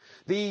you go.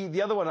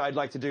 The other one I'd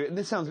like to do, and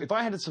this sounds, if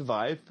I had to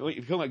survive, if you're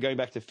talking about going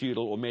back to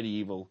feudal or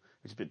medieval,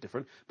 which is a bit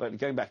different, but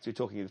going back to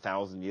talking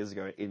 1,000 years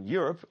ago in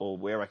Europe, or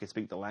where I could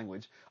speak the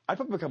language, I'd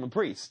probably become a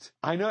priest.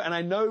 I know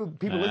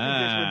people listening to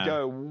this would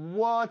go,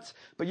 what?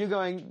 But you're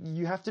going,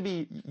 you have to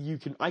be,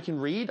 I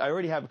can read,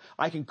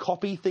 I can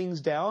copy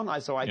things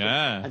down, so I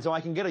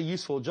can get a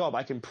useful job.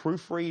 I can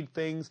proofread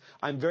things.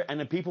 And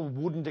then people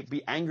wouldn't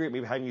be angry at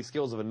me for having the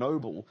skills of a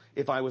noble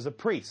if I was a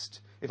priest.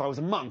 If I was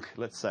a monk,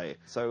 let's say.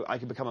 So I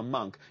could become a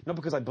monk. Not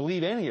because I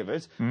believe any of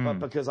it, but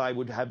because I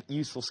would have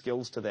useful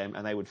skills to them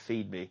and they would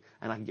feed me.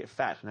 And I can get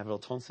fat and have a little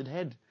tonsured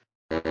head.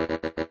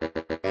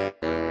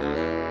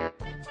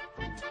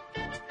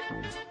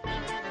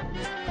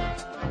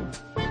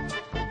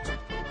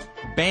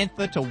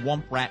 Bantha to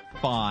Womp Rat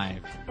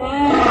 5.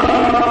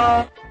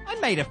 I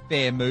made a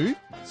fair move.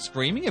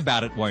 Screaming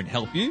about it won't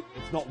help you.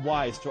 It's not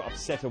wise to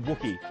upset a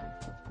Wookiee.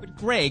 But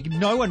Greg,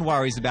 no one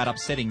worries about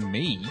upsetting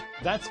me.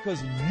 That's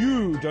because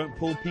you don't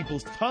pull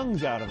people's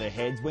tongues out of their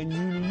heads when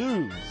you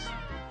lose.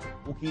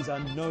 Wookiees are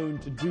known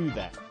to do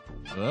that.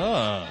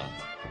 Ugh.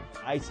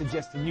 I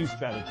suggest a new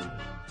strategy.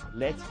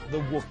 Let the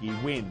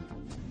Wookiee win.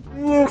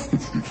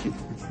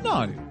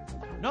 No.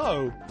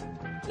 No.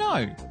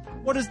 No.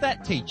 What does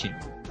that teach him?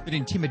 That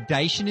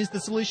intimidation is the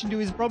solution to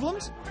his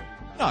problems?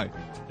 No.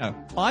 No.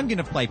 I'm going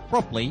to play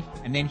properly,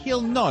 and then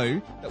he'll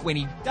know that when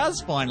he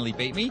does finally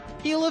beat me,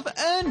 he'll have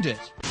earned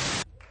it.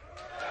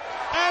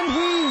 And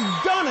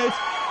he's done it!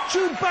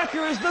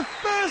 Chewbacca is the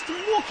first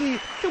Wookiee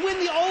to win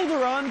the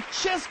Alderaan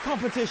chess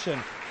competition.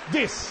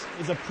 This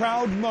is a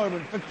proud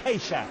moment for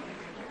Kashyap.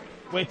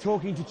 We're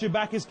talking to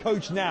Chewbacca's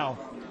coach now.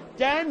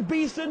 Dan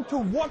Beeson, to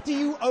what do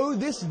you owe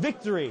this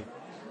victory?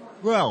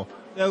 Well,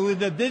 there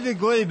was a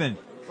disagreement.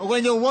 But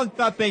when you want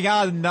something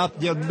hard enough,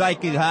 you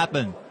make it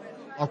happen.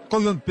 I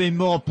couldn't be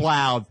more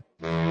proud.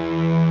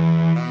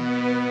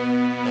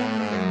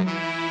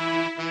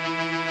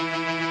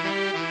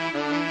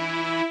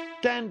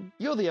 Dan,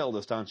 you're the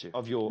eldest, aren't you?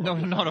 Of your... No,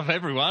 not of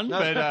everyone,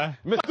 but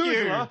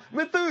Methuselah!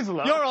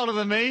 Methuselah! You're older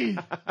than me.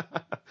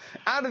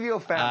 Out of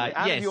your family,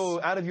 Yes.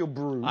 out of your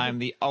brood. I'm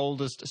the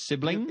oldest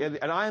sibling.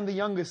 And I am the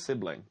youngest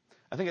sibling.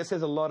 I think it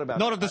says a lot about...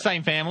 Not of the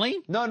same family.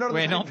 No, not of the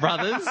We're same not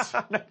brothers.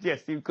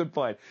 Yes, you could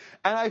point.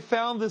 And I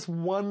found this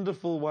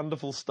wonderful,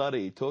 wonderful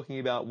study talking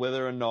about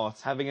whether or not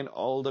having an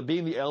older,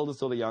 being the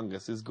eldest or the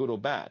youngest is good or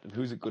bad, and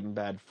who's it good and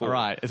bad for. All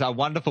right. It's a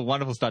wonderful,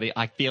 wonderful study.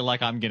 I feel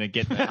like I'm going to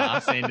get the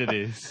arse end of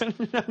this.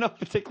 No, not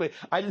particularly.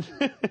 I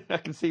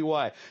can see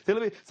why.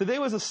 So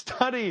there was a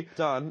study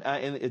done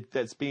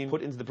that's been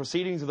put into the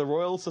Proceedings of the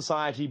Royal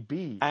Society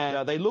B,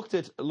 and they looked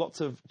at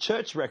lots of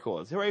church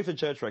records. Hooray for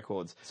church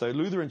records. So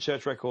Lutheran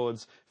church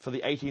records for the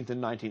 18th and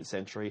 19th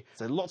century.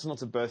 So lots and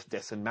lots of births,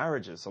 deaths, and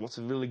marriages. So lots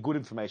of really good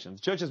information. The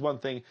church is one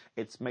thing.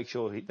 It's make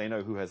sure they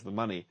know who has the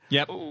money.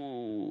 Yep.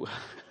 Ooh.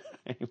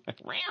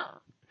 Anyway.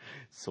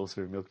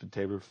 Saucer of milk to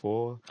table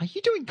 4. Are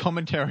you doing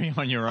commentary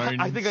on your own?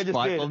 I think I just did.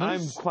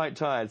 spitefulness? I'm quite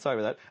tired. Sorry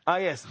about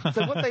that. Yes.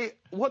 So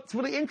what's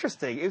really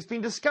interesting, it's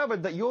been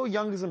discovered that your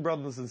youngest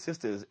brothers and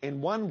sisters,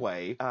 in one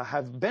way,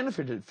 have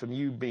benefited from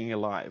you being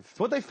alive.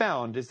 So what they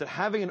found is that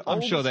having an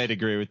I'm sure they'd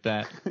agree with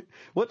that.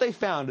 What they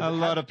found is A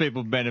lot of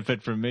people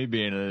benefit from me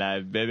being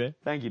alive, baby.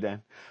 Thank you,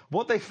 Dan.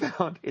 What they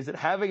found is that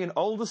having an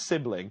older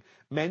sibling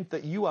meant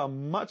that you are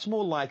much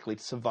more likely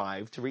to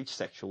survive to reach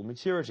sexual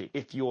maturity,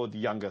 if you're the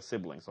younger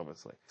siblings,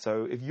 obviously.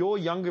 So if you're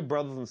younger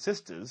brothers and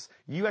sisters,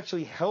 you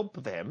actually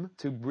help them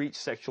to reach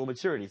sexual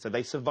maturity. So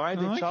they survive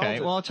their childhood. Okay,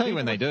 well, I'll tell you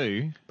when they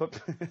do. But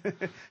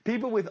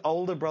people with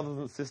older brothers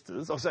and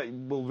sisters also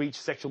will reach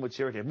sexual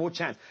maturity, have more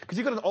chance. Because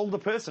you've got an older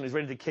person who's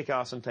ready to kick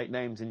ass and take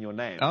names in your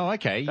name. Oh,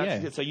 okay,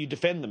 yeah. So you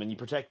defend them and you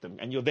protect them,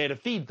 and you're there to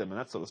feed them and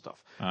that sort of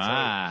stuff.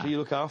 Ah. So you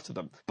look after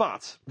them.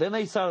 But then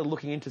they started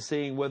looking into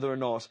seeing whether or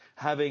not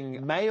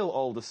having male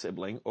older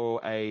sibling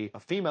or a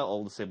female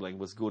older sibling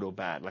was good or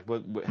bad, like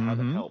how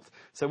that helped.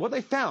 So what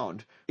they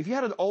found, if you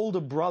had an older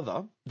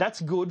brother,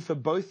 that's good for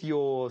both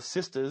your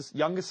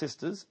younger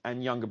sisters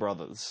and younger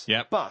brothers.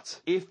 Yep. But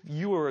if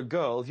you were a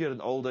girl, if you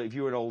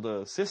were an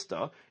older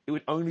sister, it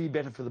would only be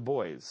better for the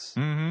boys.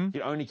 Mm-hmm.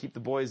 You'd only keep the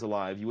boys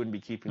alive. You wouldn't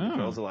be keeping the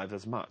girls alive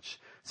as much.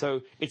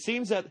 So it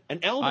seems that an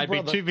elder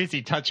brother... I'd be too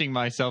busy touching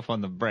myself on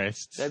the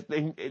breasts.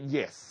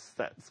 Yes,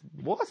 that's...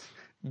 What?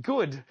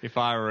 Good. If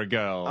I were a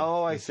girl.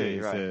 Oh, I see,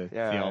 right.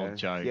 The old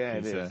joke. Yeah,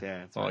 it is,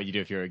 yeah. Well, you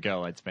do if you're a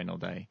girl, I'd spend all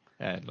day.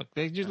 Look,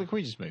 we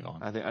just move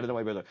on. I don't know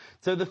why better.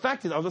 So the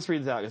fact is, I'll just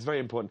read this out. It's very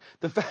important.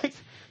 The fact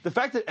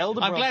that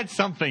elder I'm glad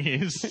something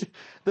is.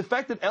 The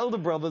fact that elder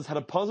brothers had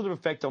a positive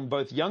effect on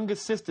both younger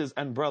sisters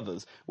and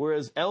brothers,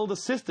 whereas elder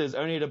sisters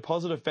only had a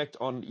positive effect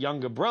on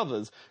younger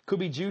brothers, could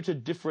be due to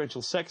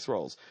differential sex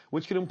roles,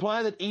 which could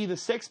imply that either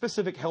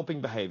sex-specific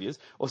helping behaviors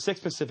or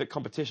sex-specific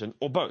competition,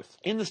 or both.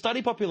 In the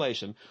study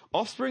population,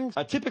 offspring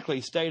typically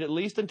stayed at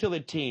least until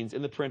their teens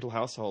in the parental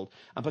household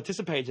and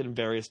participated in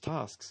various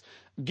tasks.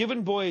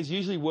 Given boys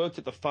usually worked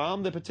at the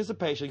farm, their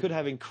participation could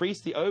have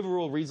increased the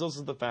overall resources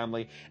of the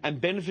family and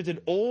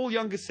benefited all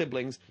younger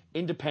siblings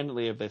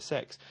independently of their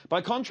sex.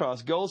 By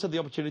contrast, girls had the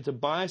opportunity to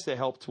bias their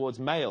help towards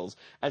males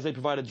as they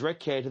provided direct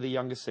care to the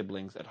younger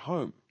siblings at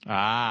home.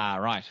 Ah,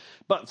 right.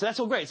 But so that's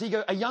all great. So you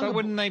go a younger. But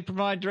wouldn't they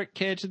provide direct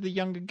care to the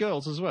younger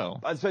girls as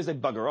well? I suppose they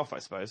bugger off. I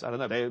suppose I don't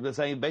know. They're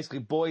saying basically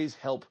boys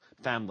help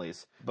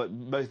families, but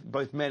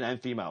both men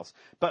and females.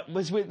 But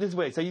this is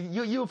weird. So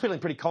you're feeling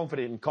pretty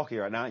confident and cocky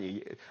right now, aren't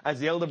you? As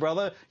the elder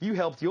brother, you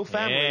helped your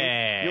family.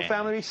 Yeah. Your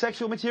family reach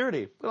sexual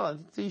maturity. Well,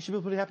 so you should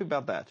be pretty happy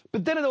about that.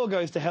 But then it all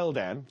goes to hell,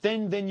 Dan.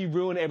 Then you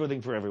ruin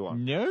everything for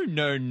everyone. No.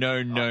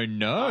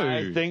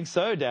 I think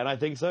so, Dan. I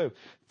think so.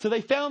 So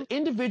they found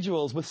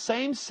individuals with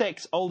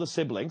same-sex older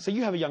siblings. So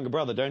you have a younger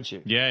brother, don't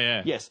you?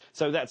 Yeah. Yes.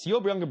 So that's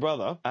your younger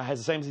brother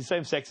has the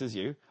same sex as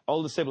you,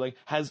 older sibling,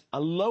 has a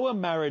lower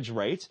marriage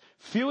rate,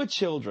 fewer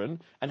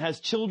children, and has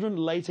children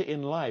later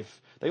in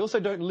life. They also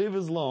don't live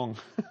as long.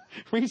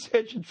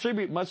 Research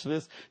attribute much of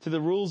this to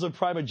the rules of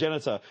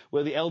primogeniture,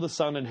 where the eldest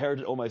son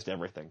inherited almost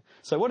everything.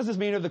 So what does this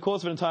mean over the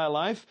course of an entire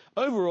life?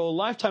 Overall,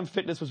 lifetime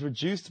fitness was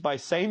reduced by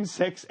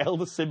same-sex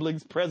elder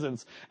siblings'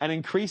 presence and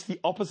increased the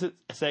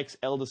opposite-sex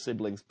elder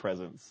siblings'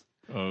 presence.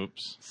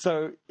 Oops.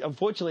 So,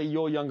 unfortunately,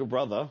 your younger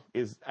brother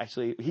is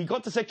actually... He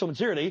got to sexual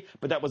maturity,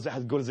 but that was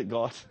as good as it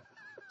got.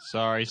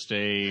 Sorry,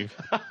 Steve.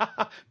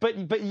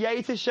 But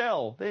yay to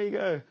Shell. There you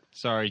go.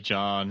 Sorry,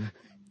 John.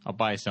 I'll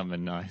buy you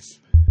something nice.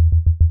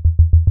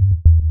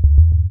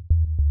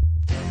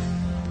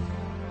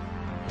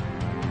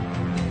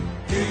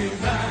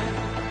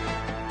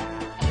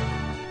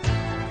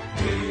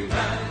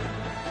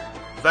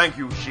 Thank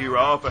you,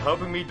 She-Ra, for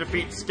helping me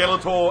defeat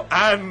Skeletor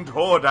and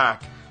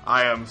Hordak.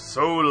 I am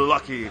so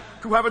lucky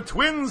to have a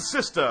twin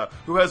sister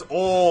who has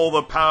all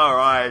the power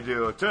I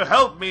do to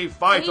help me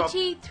fight off...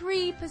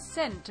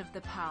 83% of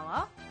the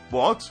power.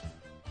 What?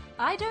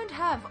 I don't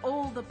have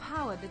all the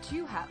power that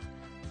you have.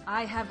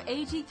 I have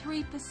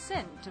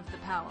 83% of the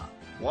power.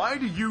 Why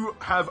do you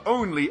have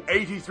only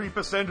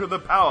 83% of the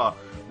power?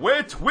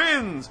 We're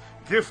twins,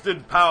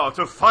 gifted power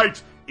to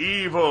fight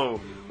evil.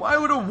 Why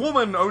would a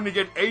woman only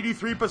get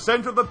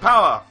 83% of the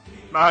power?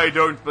 I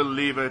don't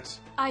believe it.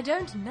 I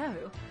don't know.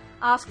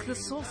 Ask the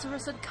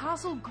sorceress at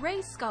Castle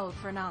Grayskull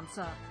for an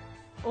answer.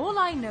 All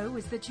I know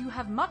is that you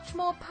have much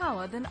more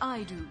power than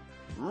I do.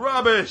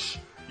 Rubbish!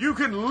 You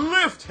can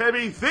lift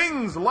heavy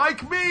things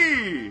like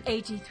me!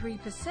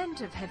 83%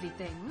 of heavy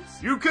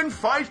things. You can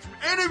fight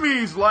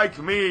enemies like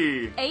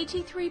me!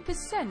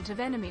 83%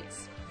 of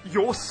enemies.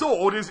 Your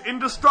sword is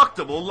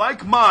indestructible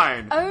like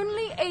mine!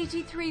 Only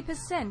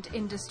 83%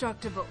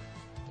 indestructible.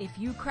 If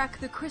you crack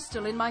the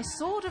crystal in my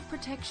sword of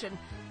protection,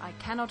 I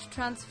cannot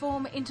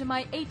transform into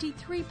my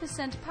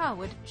 83%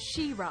 powered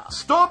She-Ra.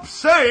 Stop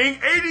saying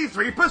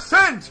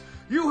 83%!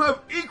 You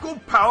have equal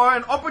power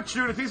and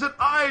opportunities that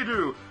I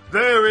do!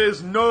 There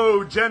is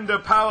no gender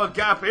power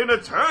gap in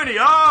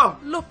Eternia!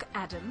 Look,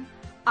 Adam,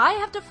 I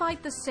have to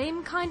fight the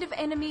same kind of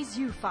enemies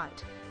you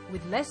fight,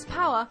 with less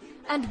power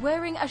and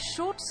wearing a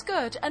short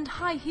skirt and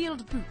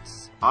high-heeled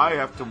boots. I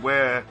have to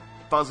wear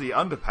fuzzy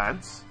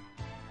underpants.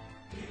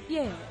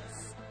 Yes.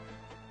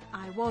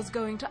 I was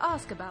going to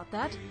ask about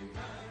that.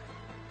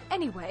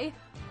 Anyway,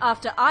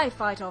 after I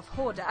fight off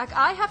Hordak,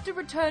 I have to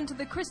return to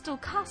the Crystal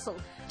Castle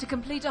to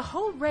complete a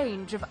whole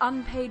range of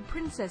unpaid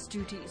princess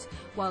duties,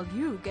 while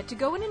you get to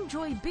go and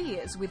enjoy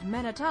beers with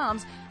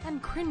Men-at-Arms and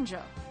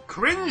Cringer.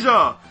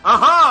 Cringer!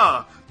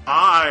 Aha!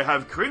 I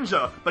have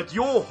Cringer, but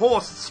your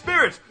horse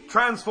Spirit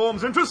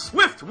transforms into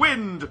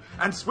Swiftwind,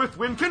 and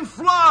Swiftwind can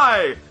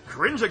fly!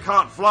 Cringer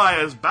can't fly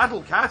as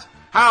Battle Cat.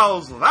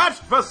 How's that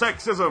for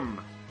sexism?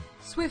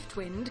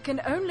 Swiftwind can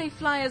only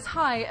fly as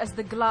high as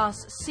the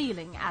glass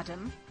ceiling,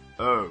 Adam.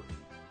 Oh.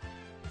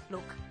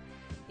 Look,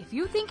 if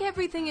you think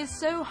everything is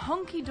so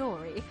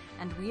honky-dory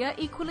and we are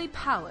equally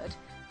powered,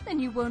 then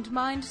you won't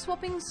mind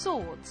swapping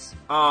swords.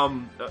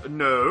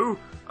 No.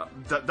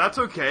 That's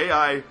okay.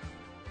 I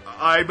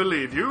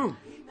believe you.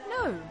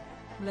 No.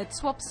 Let's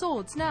swap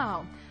swords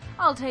now.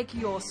 I'll take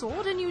your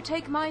sword and you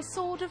take my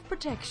sword of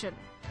protection.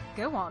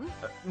 Go on.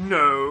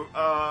 No.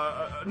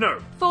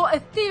 For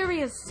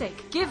Etheria's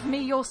sake, give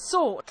me your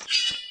sword.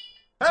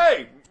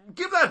 Hey!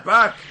 Give that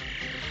back!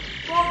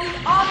 For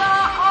the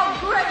honor of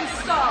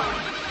Grayskull,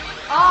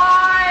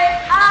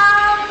 I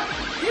am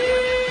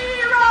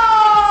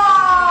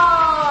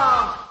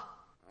He-Ra!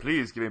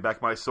 Please give me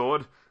back my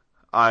sword.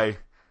 I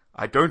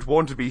don't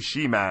want to be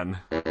She-Man.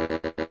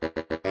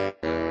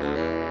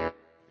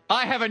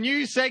 I have a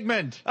new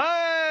segment.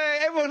 Hey,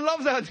 everyone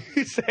loves our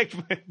new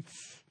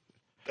segments.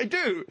 They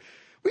do.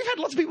 We've had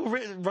lots of people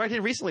write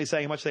in recently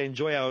saying how much they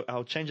enjoy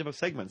our change-up of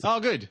segments. Oh,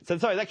 good. So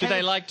sorry, that Did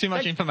they like too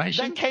much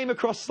information? That came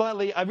across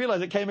slightly. I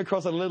realised it came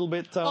across a little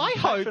bit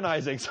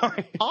patronising.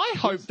 Sorry. I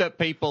hope that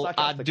people are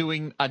Sarcastic.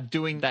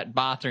 doing that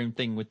bathroom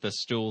thing with the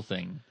stool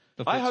thing.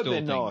 I hope they're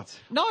thing. not.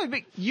 No,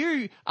 but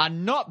you are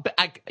not.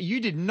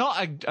 You did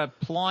not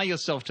apply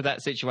yourself to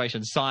that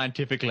situation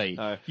scientifically.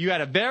 No. You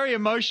had a very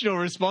emotional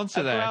response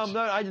to that. Well,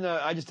 no, I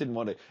just didn't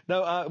want it.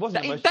 No, it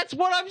wasn't emotional. That's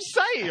what I'm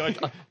saying.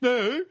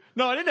 No,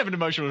 I didn't have an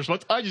emotional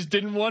response. I just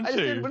didn't want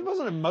to. It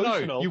wasn't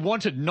emotional. No, you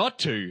wanted not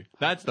to.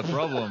 That's the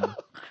problem.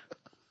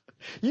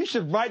 You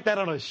should write that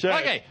on a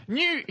shirt. Okay,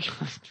 new.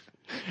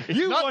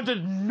 You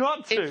wanted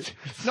not to.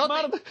 It's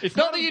not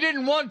that you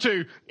didn't want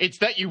to. It's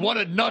that you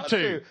wanted not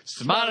to.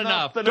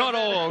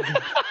 Smartenough.org.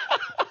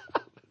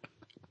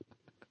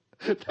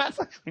 That's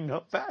actually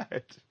not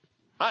bad.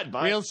 I'd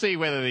buy We'll see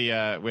whether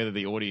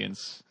the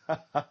audience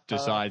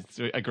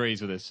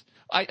agrees with this.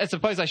 I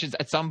suppose I should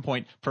at some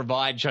point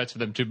provide shirts for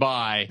them to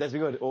buy. That's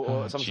good.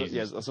 Or some sort,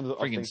 Jesus. yes, some sort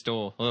of Friggin' thing.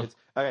 store. Ugh.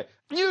 Okay.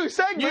 New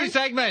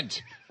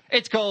segment.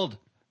 It's called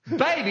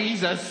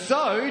Babies Are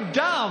So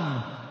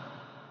Dumb.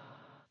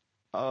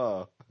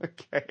 Oh,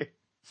 okay.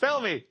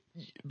 Tell me.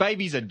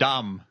 Babies are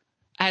dumb.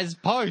 As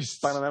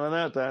posts. No. What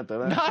did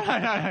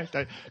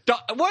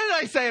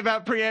I say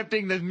about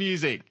preempting the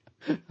music?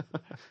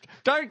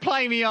 Don't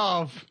play me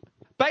off.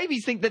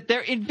 babies think that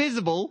they're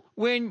invisible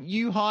when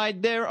you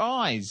hide their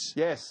eyes.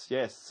 Yes,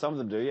 some of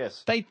them do,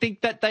 yes. They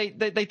think that they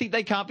think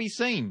they can't be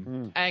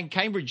seen. And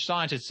Cambridge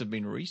scientists have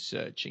been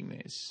researching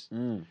this.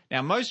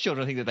 Now, most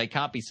children think that they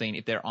can't be seen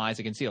if their eyes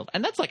are concealed.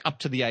 And that's like up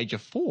to the age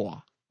of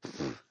 4.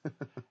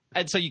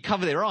 And so you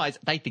cover their eyes,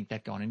 they think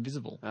they've gone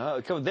invisible.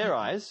 Oh, cover their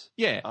eyes?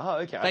 Yeah. Oh,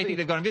 okay. They think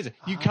they've gone invisible.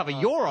 You cover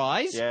your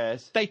eyes,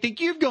 Yes. they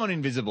think you've gone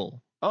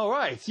invisible. Oh,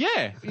 right.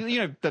 Yeah. You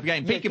know, the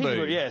game Yeah, Peekaboo.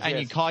 Peekaboo, yes, and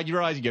yes. you hide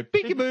your eyes, you go,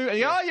 Peekaboo, and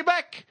you go, oh, you're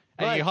back.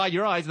 And Right. you hide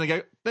your eyes, and they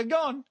go, they're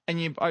gone.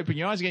 And you open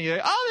your eyes again, you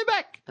go, oh, they're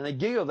back. And they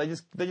giggle. They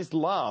just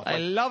laugh. I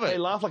love it. They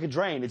laugh like a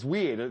drain. It's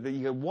weird.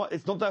 You go, what?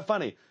 It's not that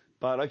funny.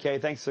 But okay,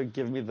 thanks for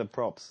giving me the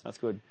props. That's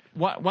good.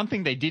 One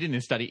thing they did in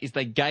this study is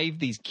they gave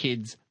these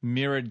kids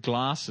mirrored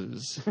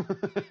glasses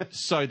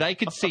so they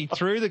could see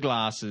through the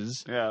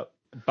glasses, Yeah.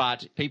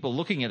 but people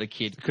looking at the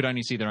kid could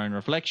only see their own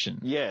reflection.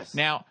 Yes.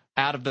 Now,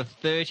 out of the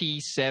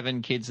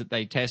 37 kids that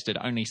they tested,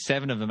 only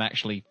 7 of them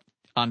actually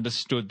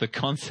understood the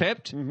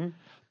concept. Mm-hmm.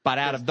 But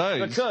out of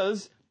those...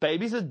 Because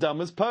babies are dumb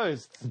as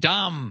posts.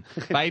 Dumb.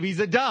 Babies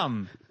are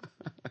dumb.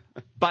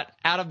 But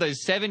out of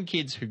those 7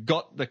 kids who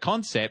got the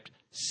concept,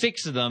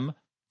 6 of them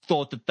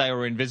thought that they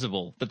were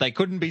invisible, that they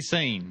couldn't be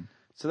seen.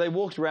 So they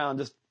walked around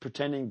just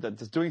pretending that,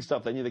 just doing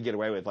stuff they knew they'd get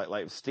away with,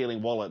 like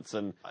stealing wallets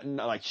and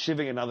like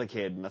shivving another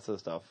kid and that sort of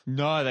stuff.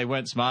 No, they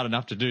weren't smart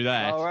enough to do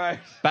that. All right.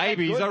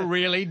 Babies are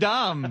really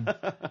dumb.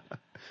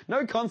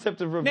 No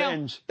concept of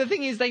revenge. Now, the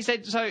thing is, they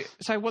said, so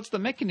what's the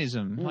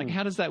mechanism? Like,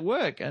 how does that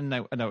work? And they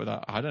were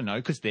like, I don't know,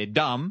 because they're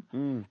dumb.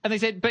 And they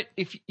said, but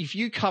if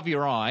you cover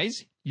your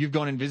eyes, you've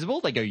gone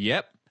invisible? They go,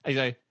 yep. They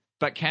go,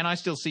 but can I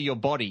still see your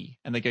body?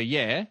 And they go,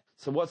 yeah.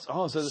 So what's...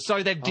 Oh,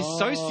 So they've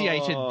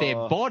dissociated their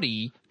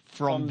body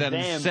from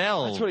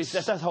themselves.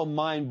 That's that whole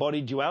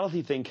mind-body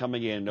duality thing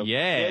coming in.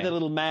 Yeah. They're the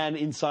little man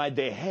inside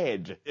their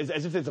head. It's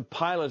as if there's a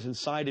pilot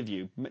inside of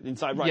you,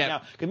 inside right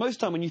now. Because most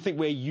time when you think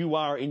where you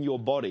are in your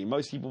body,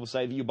 most people will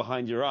say that you're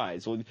behind your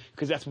eyes, or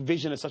because that's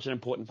vision is such an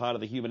important part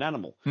of the human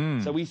animal.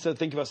 So we sort of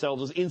think of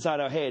ourselves as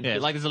inside our head. Yeah,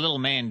 like there's a little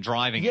man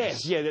driving us.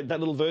 Yes, yeah, that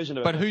little version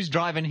of it. But who's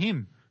driving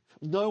him?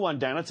 No one,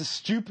 Dan. It's a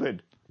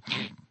stupid.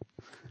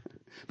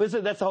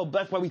 But that's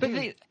why we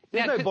think...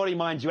 There's no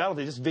body-mind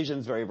duality, just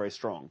vision's very, very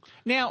strong.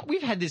 Now,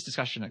 we've had this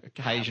discussion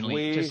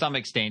occasionally to some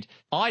extent.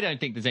 I don't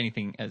think there's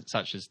anything as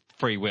such as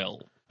free will.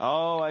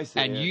 Oh, I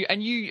see.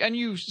 And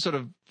you sort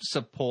of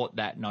support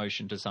that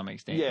notion to some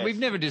extent. Yes. We've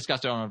never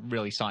discussed it on a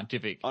really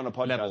scientific on a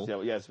podcast level.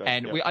 level, yes.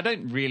 And yeah. I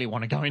don't really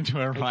want to go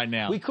into it right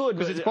now. We could.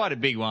 Because it's quite a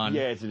big one.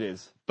 Yes, it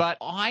is. But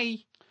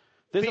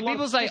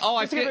people say,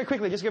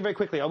 Just go very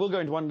quickly. I will go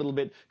into one little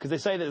bit because they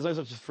say that there's no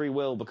such as free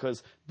will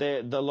because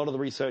a lot of the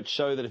research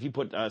show that if you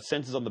put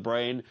sensors on the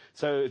brain,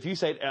 so if you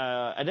say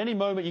at any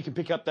moment you can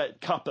pick up that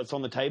cup that's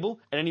on the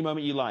table at any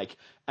moment you like,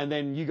 and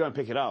then you go and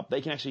pick it up,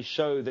 they can actually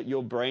show that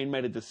your brain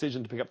made a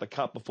decision to pick up the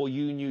cup before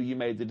you knew you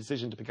made the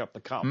decision to pick up the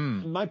cup.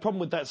 My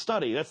problem with that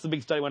study, that's the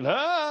big study, and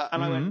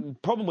I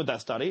went, problem with that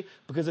study,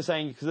 because they're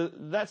saying, because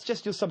that's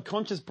just your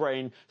subconscious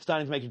brain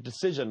starting to make a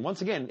decision.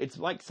 Once again, it's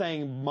like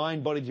saying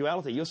mind-body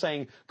duality. You're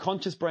saying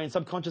conscious brain,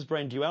 subconscious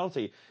brain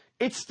duality.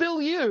 It's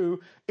still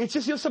you. It's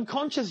just your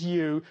subconscious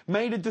you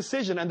made a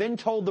decision and then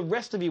told the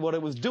rest of you what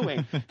it was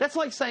doing. That's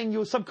like saying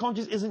your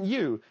subconscious isn't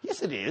you.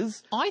 Yes, it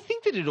is. I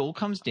think that it all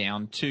comes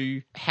down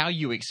to how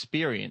you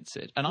experience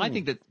it. And I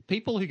think that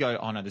people who go,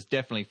 oh, no, there's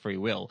definitely free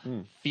will,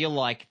 feel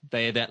like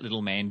they're that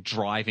little man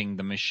driving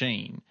the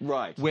machine.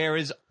 Right.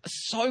 Whereas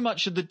so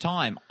much of the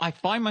time, I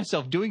find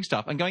myself doing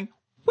stuff and going,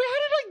 how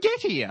did I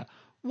get here?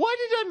 Why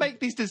did I make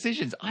these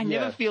decisions? I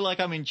never feel like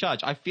I'm in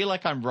charge. I feel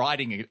like I'm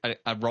riding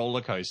a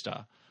roller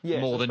coaster. Yes,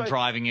 more than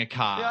driving a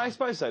car. Yeah, I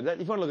suppose so. If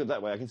you want to look at it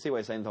that way, I can see why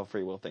you're saying the whole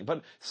free will thing.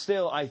 But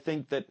still, I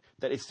think that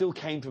it still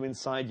came from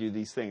inside you,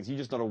 these things. You're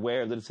just not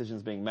aware of the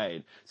decisions being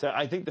made. So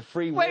I think the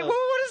free will... Wait,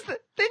 what is that?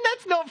 Then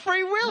that's not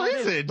free will, no,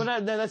 is it?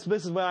 But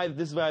this is where I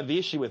have the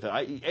issue with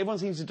it. Everyone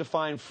seems to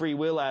define free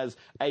will as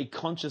a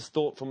conscious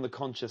thought from the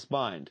conscious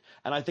mind.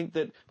 And I think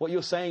that what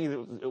you're saying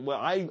is, well,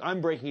 I'm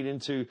breaking it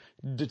into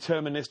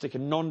deterministic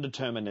and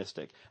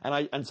non-deterministic.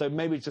 And so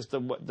maybe it's just the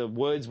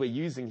words we're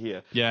using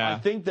here. Yeah, I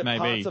think that maybe.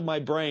 Parts of my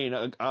brain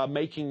are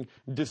making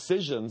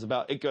decisions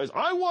about, it goes,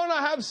 I want to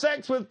have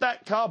sex with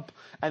that cup.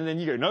 And then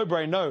you go, no,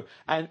 brain, no.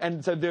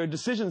 And so there are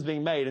decisions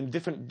being made and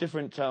different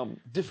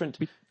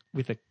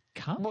with a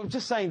cup? Well, I'm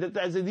just saying that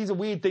these are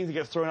weird things that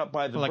get thrown up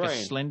by the brain. Like a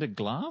slender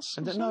glass?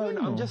 No,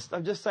 I'm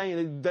just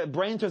saying that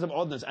brain throws up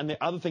oddness, and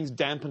the other things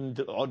dampen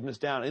the oddness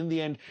down. In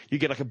the end, you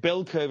get like a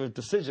bell curve of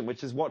decision,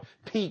 which is what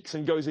peaks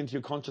and goes into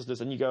your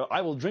consciousness, and you go,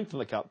 I will drink from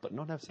the cup, but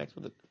not have sex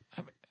with it.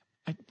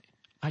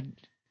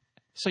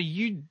 So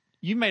you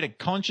made a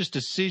conscious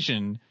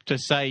decision to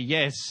say,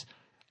 yes,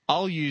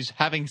 I'll use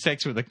having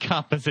sex with a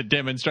cup as a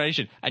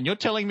demonstration, and you're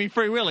telling me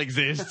free will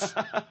exists.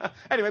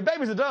 Anyway,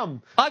 babies are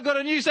dumb. I've got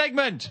a new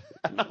segment.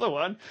 Another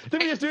one.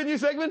 Did we just do a new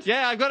segment?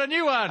 Yeah, I've got a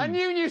new one. A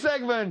new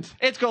segment.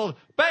 It's called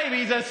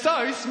Babies Are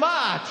So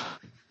Smart.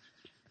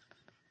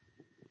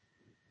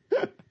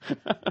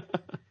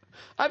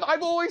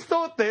 I've always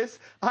thought this.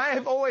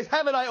 Haven't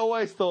I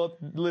always thought,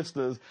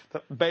 listeners,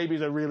 that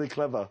babies are really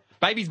clever?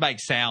 Babies make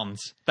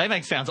sounds. They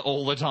make sounds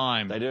all the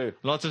time. They do.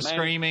 Lots of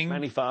screaming,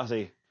 Mainly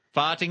farty.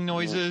 farting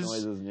noises,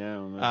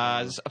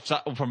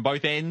 from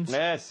both ends.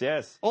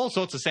 Yes. All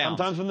sorts of sounds.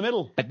 Sometimes from the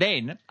middle. But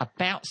then,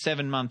 about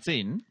 7 months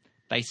in,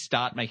 they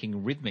start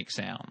making rhythmic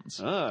sounds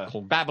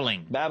called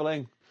babbling.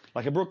 Babbling.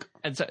 Like a brook.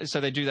 And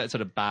so they do that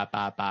sort of ba,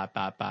 ba, ba,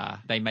 ba,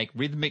 ba. They make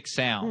rhythmic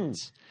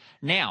sounds.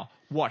 Now,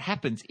 what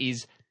happens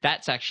is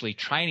that's actually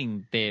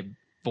training their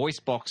voice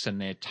box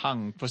and their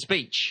tongue for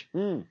speech.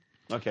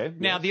 Okay.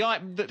 Now,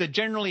 the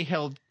generally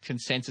held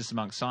consensus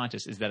among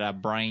scientists is that our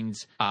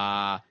brains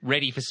are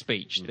ready for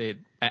speech.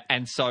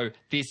 And so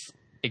this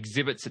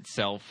exhibits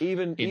itself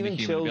in the human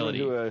children ability.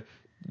 who are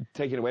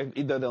taken away,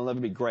 though they'll never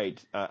be great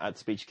at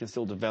speech, can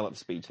still develop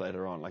speech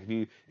later on. Like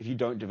if you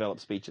don't develop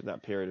speech at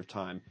that period of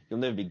time, you'll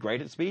never be great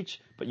at speech,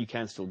 but you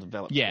can still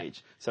develop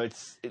speech. So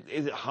is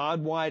it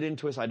hardwired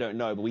into us? I don't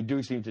know, but we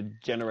do seem to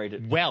generate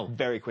it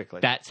very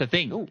quickly. That's the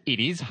thing. Ooh. It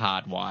is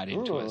hardwired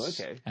into Ooh,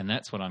 us. okay. And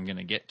that's what I'm going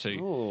to get to.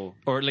 Ooh.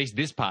 Or at least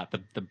this part,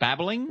 the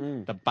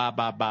babbling, the ba,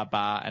 ba, ba,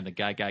 ba, and the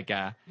ga, ga,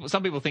 ga. Well,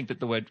 some people think that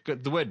the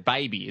word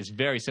baby is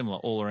very similar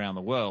all around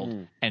the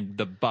world, and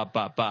the ba,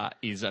 ba, ba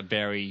is a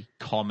very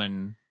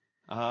common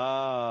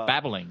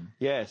babbling.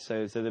 Yeah,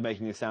 so they're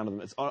making a sound of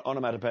them. It's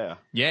onomatopoeia.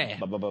 Yeah.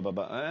 Ba, ba, ba, ba,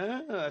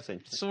 ba. That's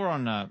interesting. Saw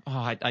on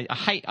I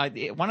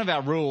hate one of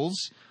our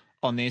rules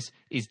on this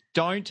is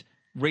don't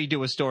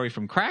redo a story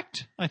from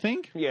Cracked, I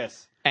think.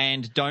 Yes.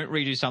 And don't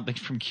redo something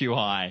from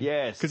QI.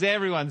 Yes. Because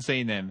everyone's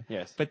seen them.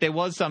 Yes. But there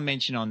was some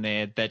mention on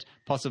there that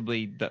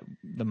possibly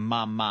the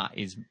ma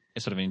is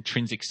a sort of an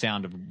intrinsic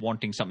sound of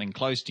wanting something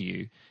close to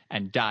you,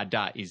 and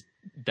da is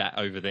that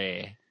over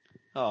there.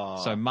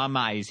 Oh. So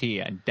mama is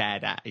here and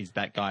dada is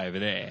that guy over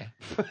there.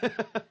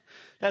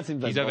 That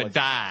seems like He's over bollocks.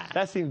 da.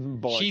 That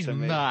seems bollocks She's to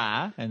me.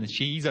 ma and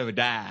she's over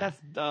da. That's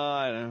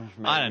I don't know.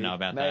 Maybe. I don't know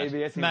about that.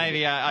 Maybe.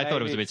 Maybe I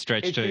thought it was a bit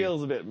stretched it too. It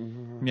feels a bit.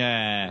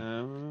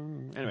 Yeah.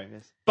 Anyway,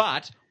 yes.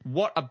 But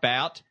what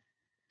about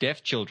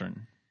deaf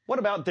children? What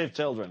about deaf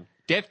children?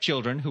 Deaf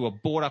children who are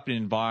brought up in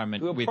an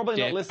environment Who are with probably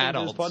deaf not listening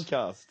adults. to this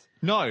podcast.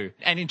 No,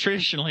 and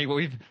traditionally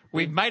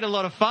we've made a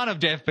lot of fun of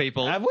deaf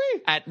people. Have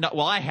we?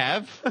 I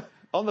have.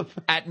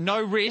 At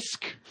no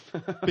risk,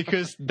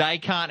 because they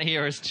can't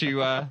hear us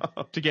to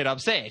get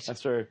upset.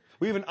 That's true.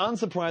 We have an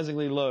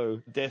unsurprisingly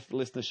low deaf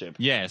listenership.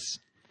 Yes.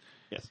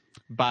 Yes.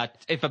 But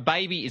if a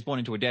baby is born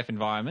into a deaf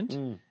environment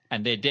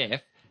and they're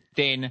deaf,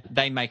 then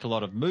they make a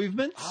lot of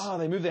movements. Oh,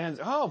 they move their hands.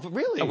 Oh,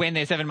 really? When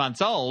they're 7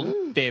 months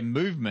old, their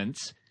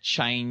movements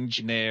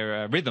change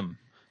their rhythm.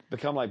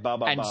 Become like ba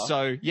ba ba.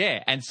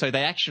 And so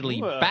they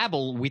actually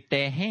babble with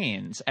their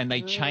hands, and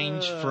they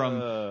change from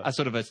a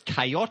sort of a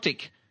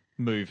chaotic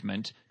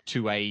movement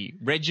to a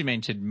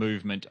regimented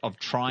movement of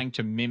trying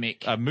to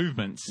mimic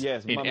movements.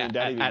 Yes, mummy and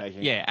daddy be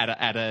making. Yeah,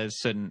 at a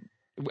certain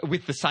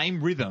with the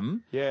same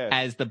rhythm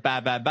as the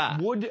ba ba ba.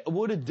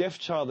 Would a deaf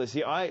child let's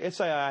say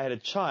I had a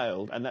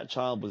child and that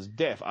child was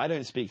deaf. I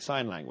don't speak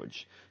sign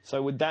language. So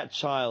would that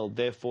child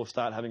therefore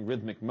start having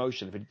rhythmic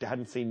motion if it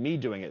hadn't seen me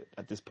doing it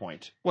at this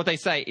point? What they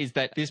say is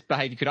that this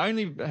behaviour could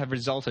only have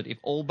resulted if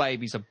all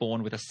babies are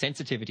born with a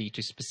sensitivity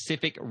to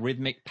specific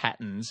rhythmic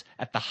patterns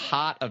at the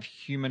heart of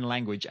human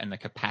language and the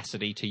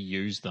capacity to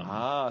use them.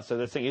 Ah, so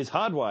the thing is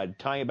hardwired.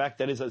 Tying it back,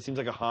 that seems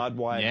like a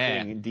hardwired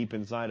thing deep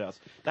inside us.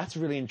 That's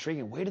really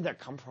intriguing. Where did that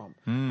come from?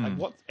 Like,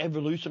 what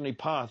evolutionary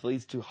path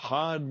leads to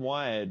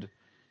hardwired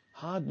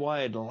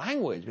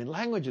language? I mean,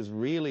 language is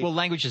really... Well,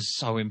 language is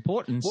so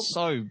important,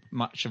 so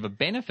much of a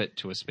benefit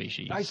to a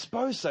species. I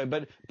suppose so,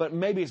 but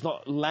maybe it's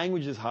not.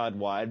 Language is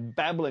hardwired,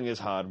 babbling is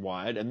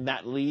hardwired, and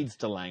that leads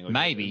to language.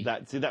 Maybe.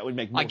 That would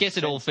make more I guess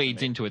it all sense to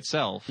feeds me. into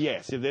itself.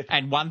 Yes.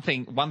 And one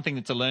thing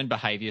that's a learned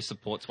behaviour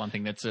supports one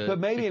thing that's a... But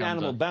maybe an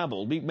animal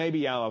babbled.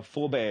 Maybe our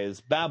forebears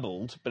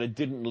babbled, but it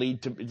didn't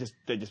lead to...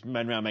 They just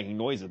ran around making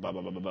noises, blah,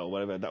 blah, blah, blah, blah,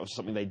 whatever. That was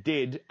something they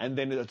did, and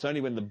then it's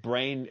only when the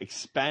brain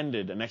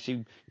expanded and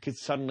actually could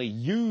suddenly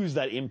use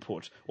that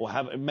input or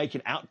make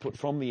an output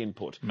from the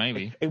input.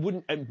 Maybe. It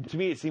wouldn't... To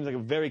me, it seems like a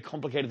very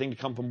complicated thing to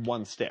come from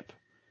one step.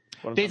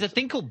 There's a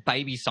thing called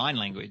baby sign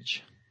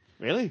language.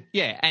 Really?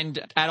 Yeah, and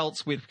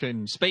adults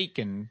can speak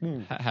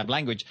and have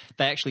language,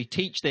 they actually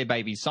teach their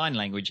babies sign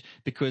language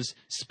because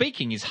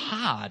speaking is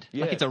hard.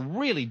 Yes. Like, it's a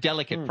really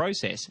delicate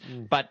process.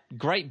 But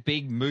great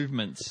big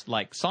movements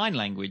like sign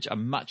language are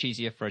much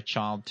easier for a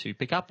child to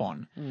pick up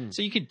on.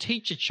 So you can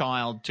teach a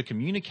child to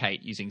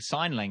communicate using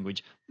sign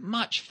language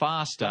much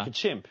faster. Like a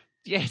chimp.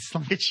 Yes,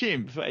 like a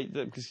chimp.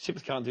 Because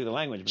chimps can't do the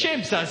language.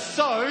 Chimps are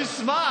so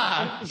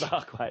smart! Chimps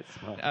are quite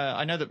smart.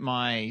 I know that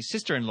my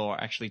sister-in-law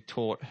actually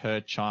taught her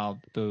child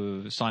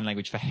the sign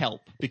language for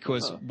help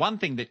because one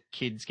thing that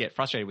kids get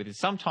frustrated with is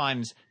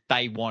sometimes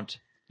they want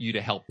you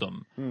to help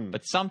them,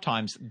 but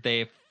sometimes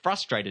they're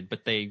frustrated,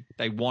 but they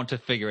want to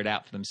figure it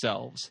out for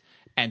themselves.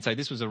 And so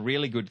this was a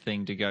really good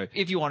thing to go,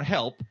 if you want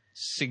help,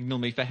 signal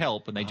me for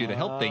help, and they do the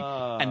help thing.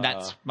 And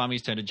that's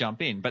mummy's turn to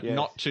jump in, but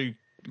not to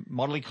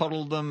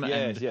coddle them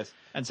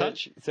and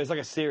such. So it's like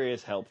a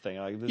serious help thing.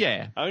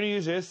 Like only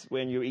use this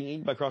when you're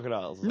eaten by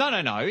crocodiles. No.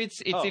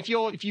 It's if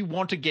you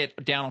want to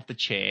get down off the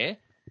chair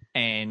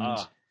and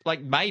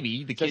like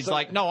maybe the kid's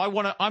like, no,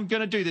 I'm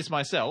going to do this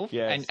myself.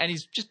 Yes. And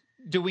he's just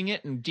doing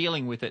it and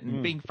dealing with it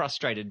and being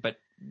frustrated, but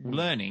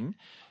learning.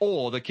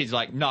 Or the kid's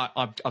like, no,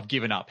 I've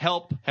given up.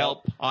 Help.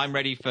 I'm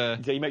ready for...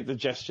 So you make the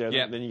gesture,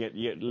 then you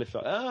get lift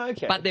up. Oh,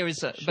 okay. But there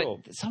is Sure.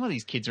 but some of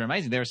these kids are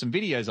amazing. There are some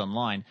videos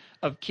online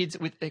of kids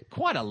with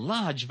quite a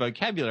large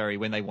vocabulary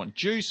when they want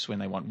juice, when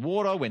they want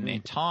water, when they're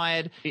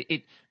tired.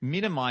 It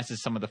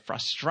minimises some of the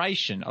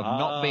frustration of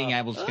not being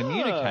able to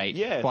communicate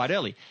yes. quite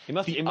early. It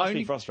must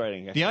be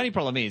frustrating. The only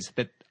problem is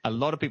that a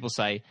lot of people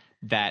say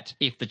that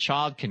if the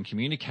child can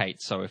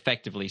communicate so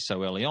effectively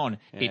so early on,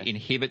 it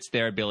inhibits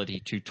their ability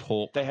to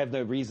talk. They have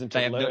no reason to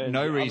learn. They have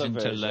no the reason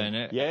other to learn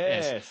it.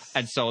 Yes.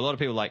 And so a lot of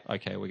people are like,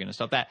 okay, we're going to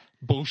stop that.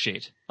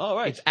 Bullshit. Oh,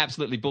 right. It's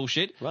absolutely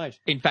bullshit. Right.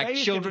 In fact,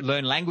 Maybe children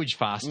learn language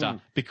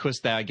faster because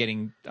they are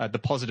getting the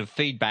positive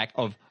feedback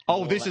of,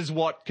 this is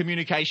what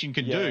communication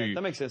can do.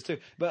 That makes sense too.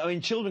 But I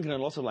mean, children can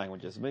learn lots of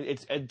languages. I mean,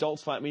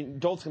 adults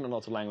can learn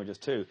lots of languages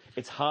too.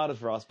 It's harder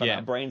for us, but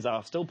our brains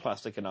are still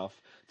plastic enough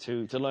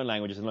to learn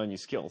languages and learn new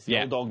skills. The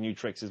old dog, new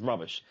tricks is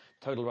rubbish.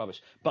 Total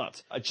rubbish.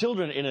 But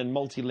children in a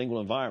multilingual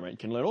environment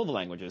can learn all the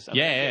languages. And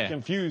they're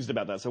confused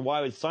about that. So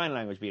why would sign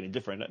language be any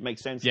different? It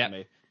makes sense to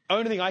me.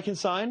 Only thing I can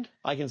sign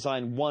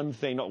one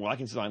thing. I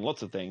can sign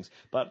lots of things,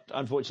 but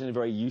unfortunately, a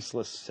very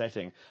useless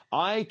setting.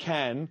 I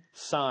can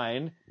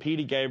sign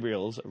Peter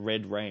Gabriel's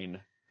Red Rain.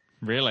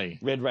 Really?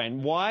 Red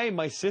Rain. Why?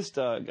 My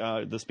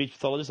sister, the speech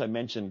pathologist I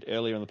mentioned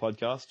earlier in the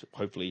podcast,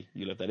 hopefully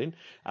you left that in,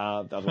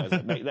 otherwise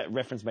that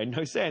reference made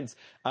no sense.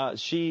 Now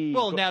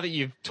that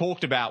you've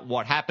talked about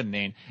what happened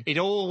then, it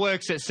all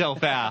works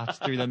itself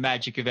out through the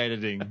magic of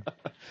editing.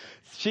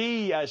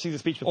 She's a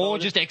speech pathologist. Or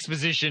just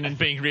exposition and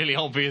being really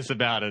obvious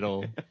about it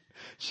all.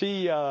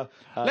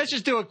 Let's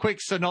just do a quick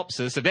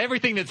synopsis of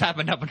everything that's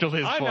happened up until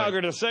this point. I'm now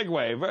going to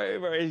segue very,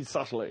 very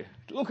subtly.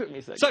 Look at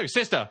me. So,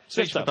 sister,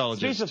 speech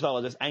pathologist. Speech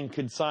pathologist and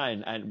could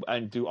sign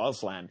and do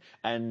Auslan.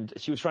 And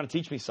she was trying to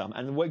teach me some.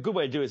 And the good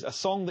way to do it is a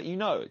song that you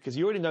know, because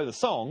you already know the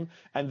song,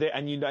 and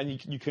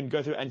you can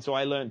go through. And so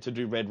I learned to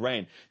do Red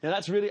Rain. Now,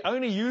 that's really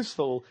only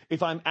useful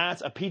if I'm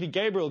at a Peter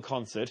Gabriel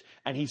concert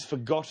and he's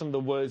forgotten the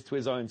words to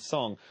his own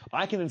song.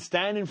 I can then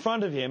stand in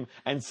front of him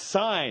and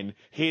sign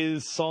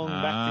his song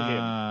back to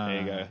him.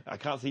 There you go. I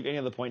can't see any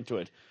other point to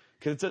it.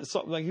 Because it's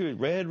something like,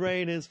 red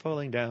rain is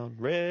falling down,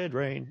 red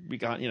rain. We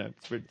can't,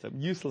 it's a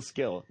useless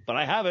skill. But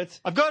I have it.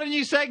 I've got a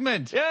new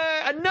segment.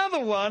 Yeah, another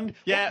one.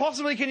 Yeah. What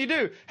possibly can you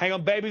do? Hang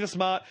on, babies are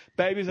smart,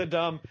 babies are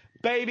dumb,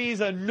 babies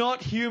are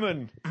not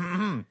human.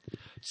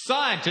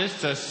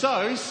 Scientists are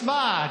so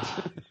smart.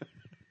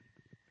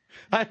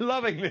 I'm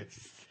loving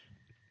this.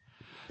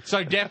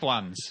 So deaf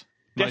ones.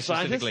 Most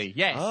specifically,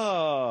 yes.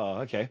 Oh,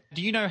 okay.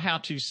 Do you know how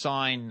to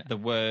sign the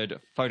word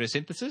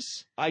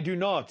photosynthesis? I do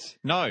not.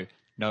 No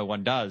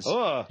one does.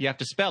 Oh. You have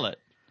to spell it.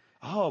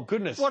 Oh,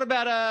 goodness. What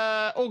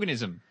about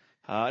organism?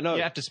 No.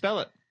 You have to spell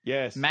it.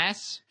 Yes.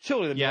 Mass?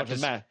 Surely you have to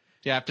math.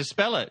 You have to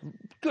spell it.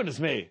 Goodness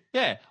me.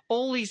 Yeah,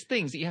 all these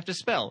things that you have to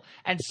spell.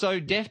 And so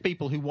deaf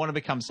people who want to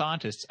become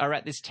scientists are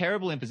at this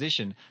terrible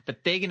imposition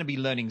that they're going to be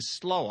learning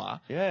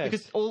slower. Yes.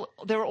 Because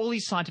there are all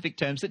these scientific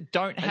terms that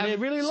don't have they're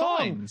really signs.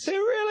 Long.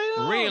 They're really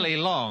long. Really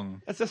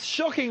long. That's a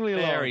shockingly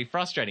long. Very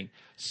frustrating.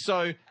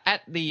 So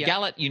at the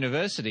Gallup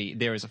University,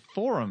 there is a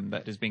forum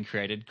that has been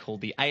created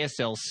called the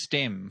ASL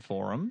STEM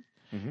Forum.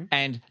 Mm-hmm.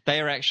 And they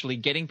are actually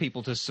getting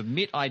people to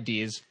submit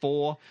ideas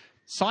for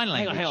sign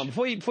language. Hang on.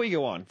 Before you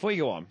go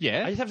on.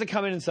 Yeah. I just have to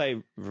come in and say,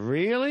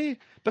 really?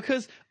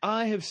 Because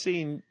I have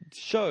seen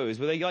shows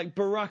where like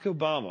Barack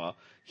Obama,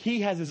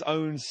 he has his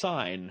own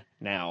sign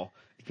now.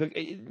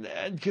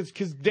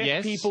 Because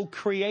deaf people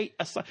create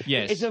a sign.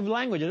 Yes. It's a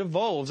language. It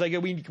evolves. They go,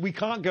 we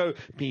can't go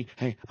B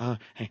A R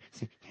A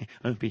C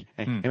O B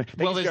A. They just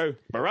go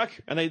Barack,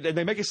 and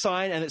they make a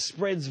sign, and it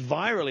spreads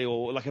virally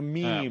or like a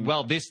meme.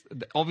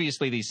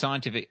 Obviously these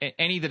scientific,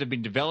 any that have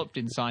been developed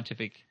in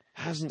scientific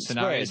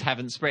scenarios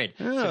haven't spread.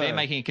 So they're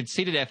making a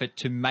considered effort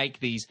to make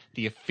these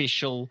the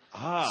official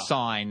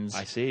signs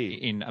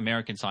in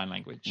American Sign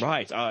Language.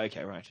 Right. Oh,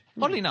 okay, right.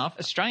 Oddly enough,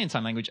 Australian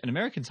Sign Language and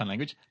American Sign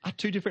Language are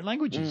two different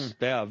languages.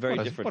 They are very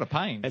different. What a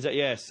pain.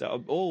 Yes.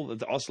 All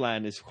the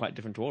Auslan is quite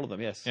different to all of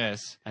them, yes.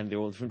 Yes. And they're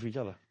all different to each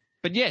other.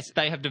 But yes,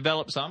 they have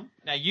developed some.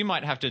 Now, you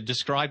might have to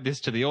describe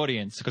this to the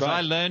audience, because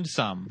I learned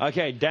some.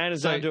 Okay, Dan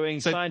is now doing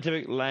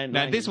scientific language.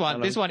 Now,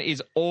 this one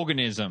is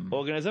organism.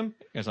 Organism?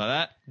 Goes like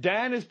that.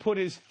 Dan has put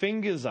his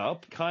fingers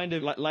up, kind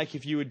of like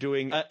if you were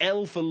doing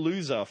L for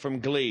loser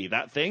from Glee,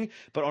 that thing,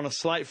 but on a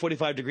slight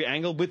 45-degree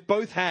angle with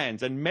both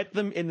hands and met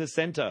them in the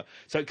center.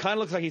 So it kind of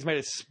looks like he's made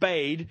a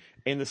spade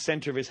in the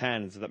center of his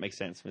hands, if that makes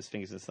sense, from his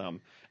fingers and thumb.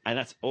 And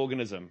that's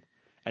organism.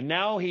 And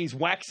now he's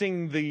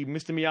waxing the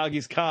Mr.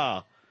 Miyagi's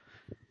car.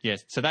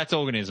 Yes, so that's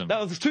organism.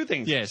 That was two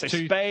things. Yes,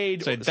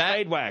 spade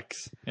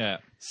wax. Yeah.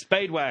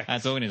 Spade wax.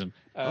 That's organism.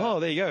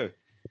 There you go.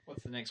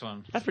 What's the next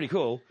one? That's pretty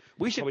cool.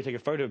 We should probably take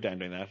a photo of Dan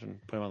doing that and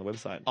put him on the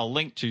website. I'll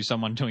link to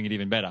someone doing it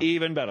even better.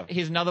 Even better.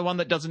 Here's another one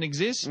that doesn't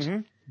exist.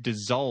 Mm-hmm.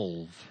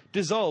 Dissolve.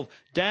 dissolve.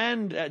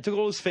 Dan took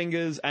all his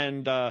fingers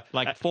and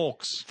Like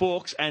forks.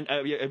 and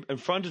in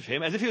front of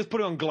him, as if he was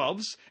putting on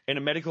gloves in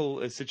a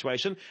medical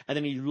situation, and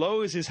then he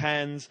lowers his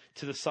hands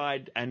to the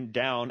side and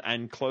down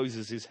and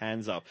closes his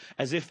hands up,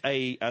 as if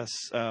a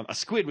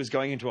squid was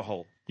going into a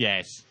hole.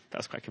 Yes. That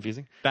was quite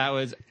confusing.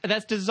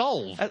 That's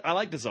dissolve. I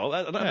like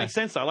dissolve. That makes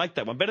sense. I like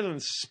that one better than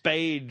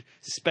spade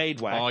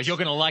wax. Oh, you're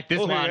going to like this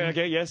one.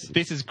 Okay, yes.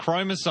 This is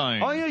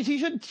chromosome. Oh, yeah, you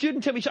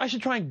shouldn't tell me. I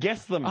should try and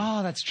guess them.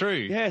 Oh, that's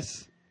true.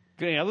 Yes.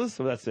 Got any others?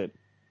 Or that's it?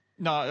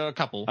 No, a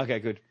couple. Okay,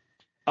 good.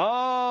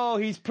 Oh,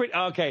 he's pretty...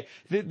 Okay.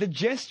 The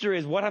gesture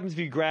is what happens if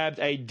you grabbed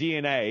a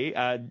DNA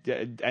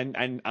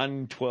and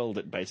untwirled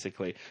it,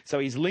 basically. So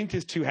he's linked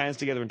his two hands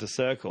together into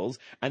circles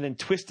and then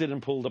twisted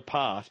and pulled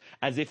apart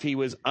as if he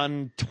was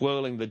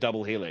untwirling the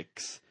double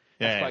helix.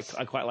 Yes.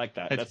 I quite like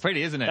that. It's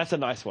pretty, isn't it? That's a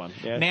nice one.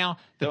 Yeah. Now,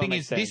 the That one thing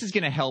makes is, this sense. is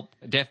going to help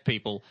deaf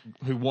people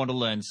who want to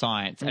learn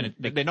science, and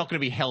they're not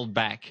going to be held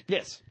back.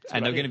 Yes.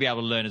 And they're going to be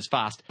able to learn as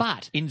fast.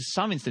 But in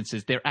some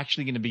instances, they're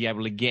actually going to be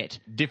able to get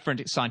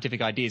different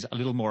scientific ideas a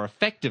little more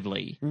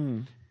effectively.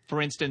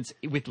 For instance,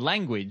 with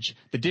language,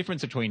 the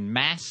difference between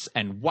mass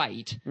and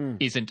weight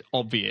isn't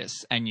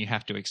obvious, and you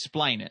have to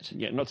explain it.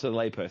 Yeah, not to the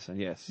layperson,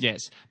 yes.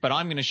 Yes, but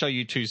I'm going to show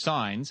you two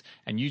signs,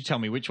 and you tell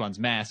me which one's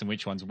mass and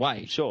which one's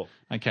weight. Sure.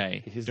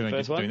 Okay. Here's the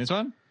first one. Doing this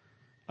one?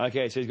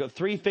 Okay, so he's got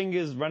three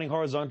fingers running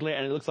horizontally,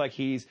 and it looks like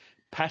he's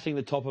patting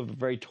the top of a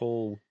very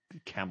tall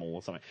camel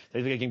or something.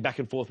 So he's going back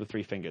and forth with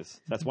three fingers.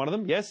 That's one of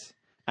them, yes?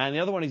 And the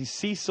other one is he's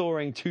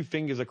seesawing two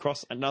fingers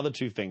across another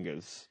two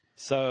fingers.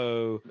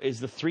 So is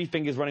the three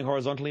fingers running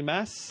horizontally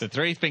mass? The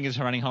three fingers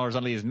running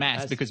horizontally is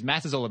mass, because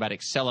mass is all about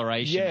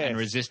acceleration and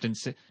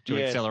resistance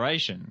to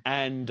acceleration.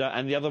 And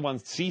the other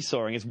one's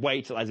seesawing is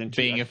weight, as in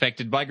Being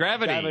affected by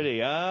gravity.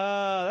 Gravity.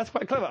 Ah, that's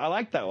quite clever. I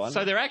like that one.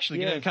 So they're actually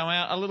going to come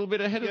out a little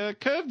bit ahead of the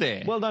curve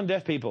there. Well done,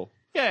 deaf people.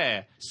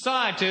 Yeah,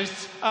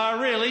 scientists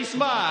are really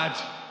smart.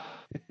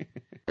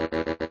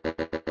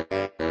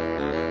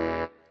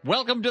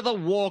 Welcome to the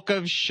Walk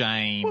of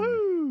Shame.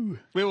 Woo!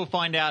 We will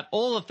find out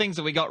all the things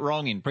that we got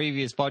wrong in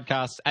previous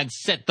podcasts and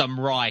set them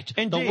right.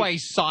 Indeed. The way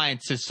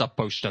science is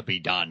supposed to be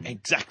done.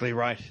 Exactly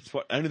right. It's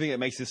the only thing that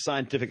makes this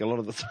scientific a lot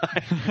of the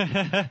time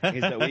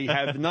is that we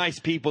have nice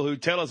people who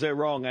tell us they're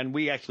wrong, and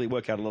we actually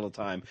work out a lot of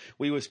time.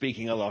 We were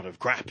speaking a lot of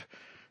crap.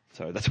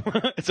 So that's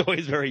it's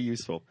always very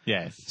useful.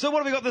 Yes. So what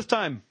have we got this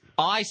time?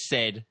 I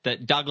said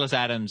that Douglas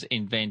Adams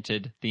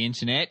invented the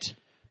internet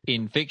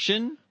in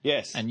fiction.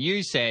 Yes. And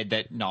you said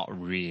that not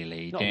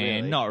really, Dan.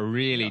 really. Not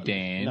really,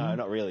 Dan. No,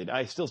 not really.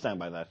 I still stand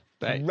by that.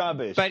 But,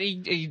 Rubbish. But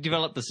he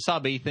developed the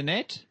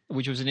sub-Ethernet,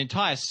 which was an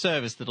entire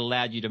service that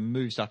allowed you to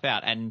move stuff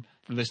out. And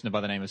a listener by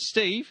the name of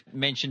Steve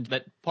mentioned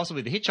that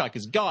possibly the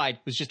Hitchhiker's Guide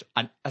was just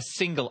a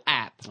single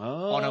app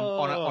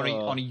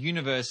on a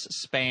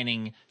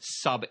universe-spanning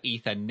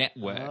sub-ether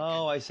network.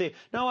 Oh, I see.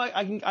 No,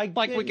 I can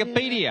Like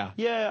Wikipedia.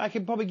 Yeah, I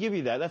can probably give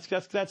you that.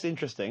 That's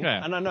interesting.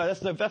 Yeah. And I know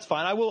that's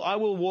fine. I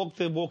will walk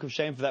the walk of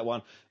shame for that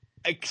one.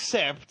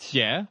 Except,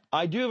 Yeah.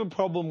 I do have a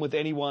problem with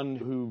anyone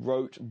who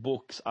wrote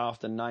books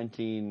after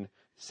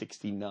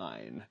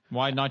 1969.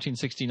 Why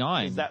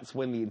 1969? That's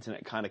when the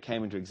internet kind of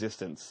came into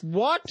existence.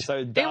 What?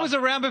 So it was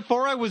around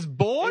before I was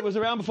born? It was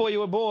around before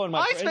you were born, my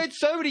I friend. spent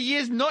so many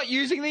years not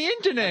using the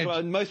internet.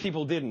 Well, most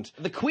people didn't.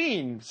 The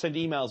Queen sent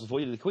emails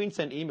before you did. The Queen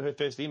sent her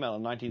first email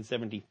in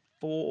 1974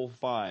 or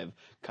 5.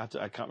 I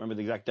can't remember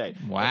the exact date.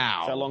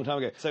 Wow. So a long time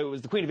ago. So it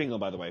was the Queen of England,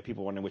 by the way.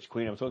 People wondering which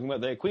Queen I'm talking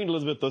about there. Queen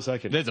Elizabeth II.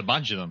 There's a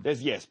bunch of them.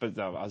 Yes, but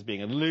I was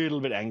being a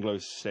little bit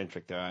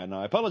Anglo-centric there, and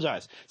I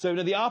apologise. So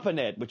the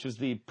ARPANET, which was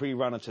the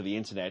pre-runner to the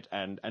internet,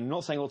 and I'm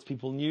not saying lots of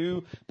people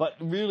knew, but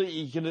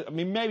really,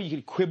 maybe you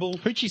could quibble.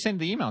 Who'd she send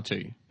the email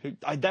to?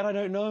 That I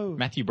don't know.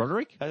 Matthew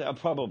Broderick?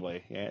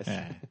 Probably, yes.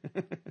 Yeah.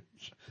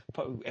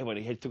 When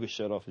he took his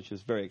shirt off, and she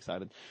was very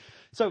excited.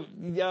 So,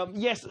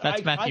 yes.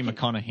 That's Matthew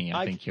McConaughey,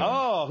 I think.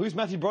 Who's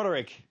Matthew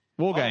Broderick?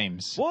 War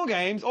Games. War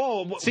Games?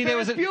 Oh, See,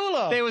 Ferris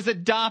Bueller. there was a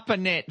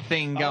DARPANET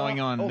thing going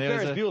on. Oh, There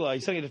was Ferris Bueller.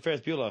 You're saying it to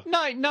Ferris Bueller.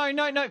 No. He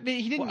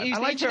didn't Well, use I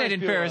the like internet in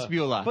Ferris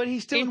Bueller. But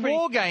he's still in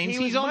War Games.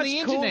 he He's was on much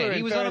the cooler internet. He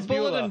in was on a Ferris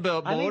bulletin Bueller.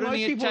 board, I think and most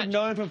he people have attached.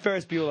 known from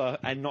Ferris Bueller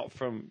and not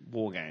from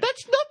War Games.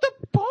 That's not the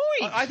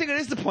point. I think it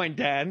is the point,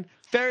 Dan.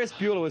 Ferris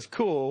Bueller was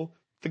cool.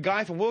 The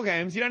guy from War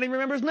Games, you don't even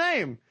remember his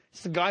name.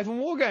 It's the guy from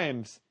War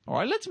Games. All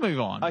right, let's move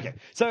on. Okay,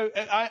 so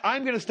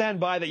I'm going to stand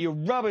by that you're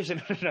rubbish.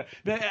 No,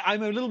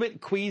 I'm a little bit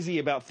queasy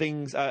about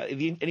things,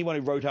 anyone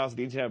who wrote after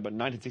the internet about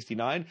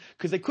 1969,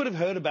 because they could have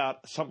heard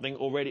about something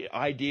already,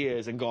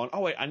 ideas, and gone, oh,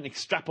 wait, and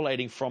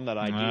extrapolating from that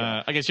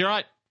idea. I guess you're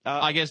right.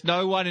 I guess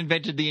no one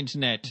invented the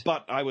internet.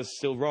 But I was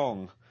still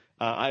wrong.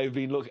 I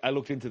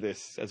looked into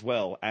this as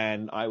well,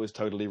 and I was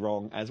totally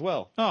wrong as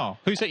well. Oh,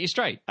 who set you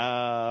straight?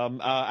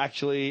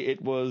 Actually,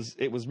 it was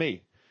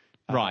me.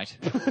 Right.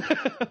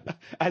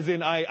 As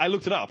in, I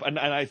looked it up, and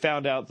I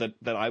found out that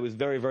I was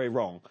very, very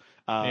wrong.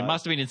 It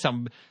must have been in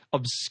some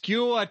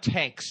obscure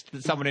text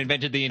that someone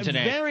invented the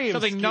internet. Very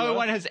Something obscure. no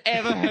one has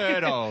ever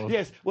heard of.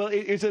 Yes, well,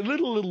 it's a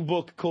little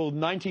book called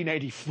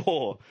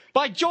 1984.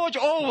 By George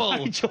Orwell.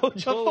 By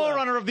George the Orwell.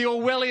 forerunner of the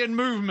Orwellian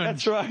movement.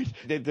 That's right.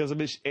 There's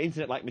an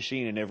internet-like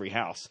machine in every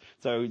house,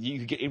 so you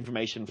could get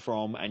information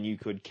from and you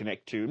could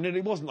connect to. And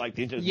it wasn't like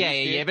the internet.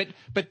 Yeah.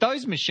 But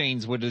those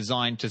machines were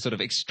designed to sort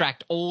of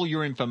extract all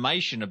your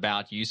information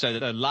about you so that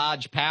the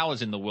large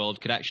powers in the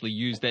world could actually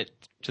use that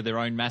to their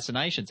own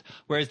machinations.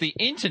 Whereas the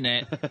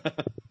internet...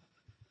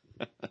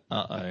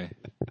 Uh-oh.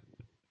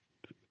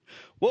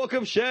 Walk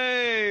of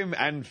shame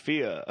and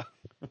fear.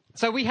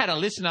 So we had a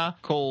listener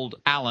called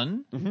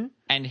Alan,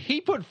 and he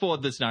put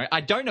forward this scenario.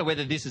 I don't know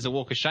whether this is a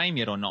walk of shame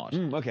yet or not.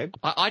 Okay.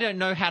 I don't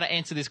know how to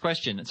answer this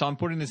question, so I'm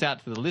putting this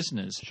out to the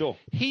listeners. Sure.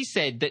 He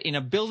said that in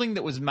a building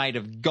that was made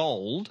of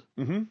gold,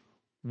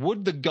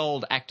 would the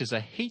gold act as a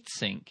heat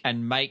sink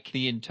and make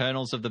the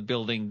internals of the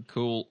building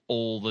cool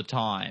all the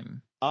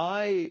time?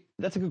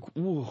 That's a good...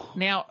 Ooh.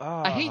 Now,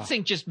 a heat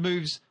sink just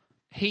moves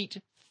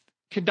heat,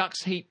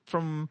 conducts heat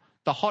from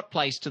the hot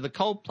place to the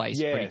cold place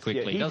pretty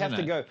quickly, doesn't it?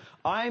 He'd have to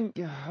go. I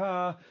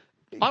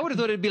would have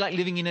thought it'd be like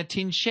living in a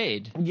tin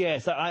shed.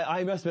 Yes,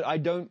 I must admit, I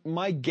don't...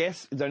 My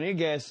guess, it's only a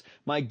guess,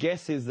 my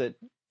guess is that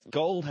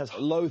gold has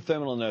low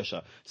thermal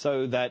inertia,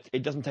 so that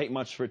it doesn't take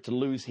much for it to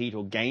lose heat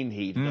or gain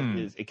heat,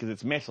 because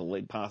it's metal,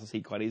 it passes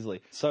heat quite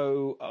easily.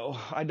 So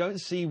I don't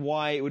see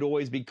why it would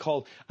always be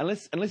cold,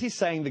 unless he's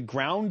saying the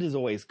ground is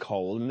always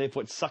cold, and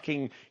therefore it's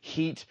sucking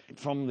heat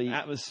from the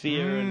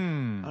atmosphere.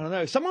 And, I don't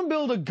know. Someone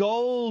build a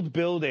gold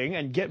building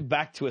and get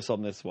back to us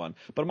on this one.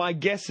 But my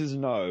guess is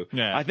no.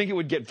 Yeah. I think it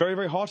would get very,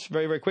 very hot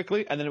very, very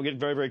quickly, and then it would get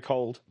very, very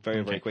cold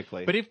very, very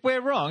quickly. But if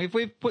we're wrong, if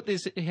we've put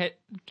this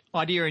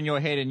idea in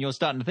your head and you're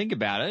starting to think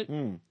about it,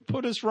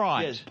 put us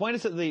right. Yes, point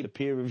us at the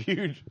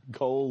peer-reviewed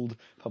gold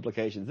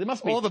publications. There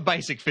must be all the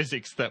basic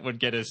physics that would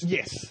get us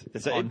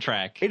on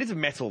track. It is a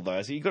metal,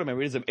 though, so you've got to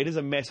remember it is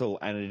a metal,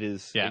 and it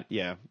is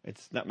Yeah.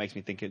 that makes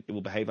me think it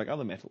will behave like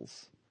other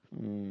metals,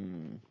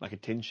 like a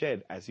tin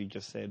shed, as you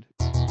just said.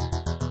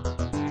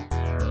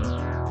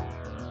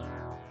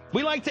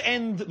 We like to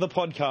end the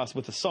podcast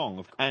with a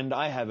song, and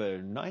I have a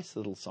nice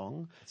little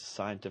song. It's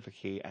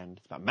scientific-y and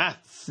it's about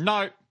maths.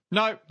 No.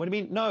 What do you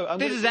mean? No.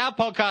 This is our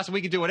podcast and we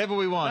can do whatever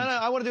we want. No,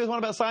 I want to do one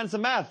about science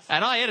and maths.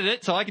 And I edit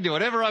it so I can do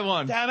whatever I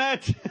want. Damn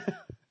it!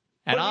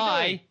 And What are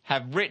we doing? I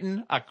have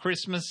written a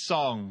Christmas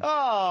song.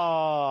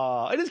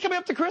 Oh, it is coming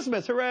up to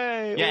Christmas!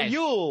 Hooray! Yes. Or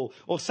Yule,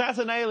 or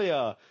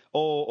Saturnalia,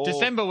 or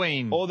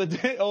Decemberween. or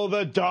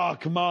the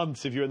dark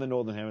months if you're in the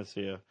northern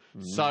hemisphere.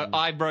 So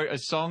I wrote a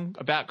song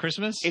about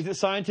Christmas. Is it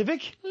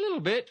scientific? A little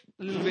bit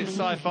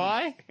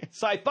sci-fi.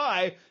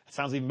 Sci-fi? That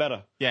sounds even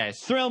better.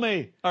 Yes. Thrill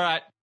me. All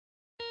right.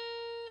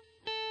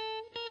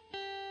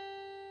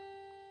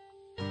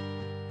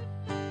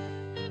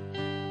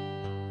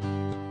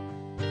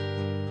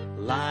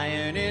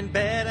 Lying in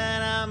bed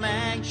and I'm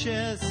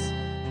anxious,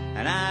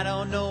 and I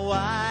don't know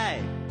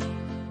why.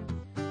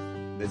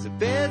 There's a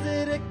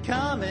visitor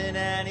coming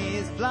and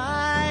he's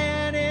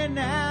flying in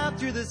now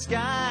through the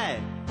sky.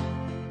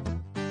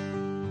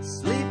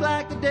 Sleep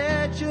like the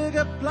dead,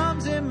 sugar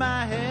plums in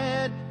my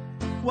head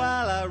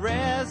while I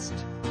rest.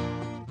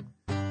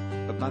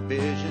 But my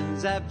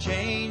visions have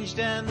changed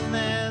and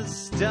there's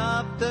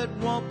stuff that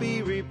won't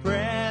be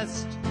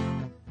repressed.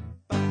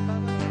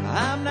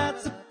 I'm not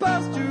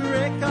supposed to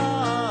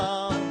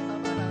recall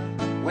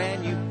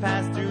when you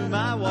passed through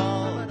my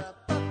wall,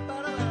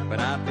 but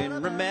I've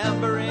been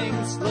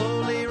remembering,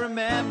 slowly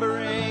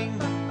remembering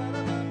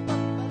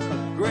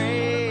a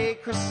great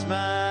Christmas,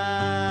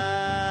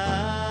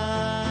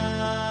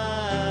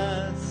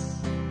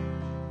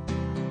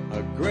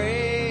 a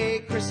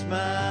great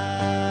Christmas.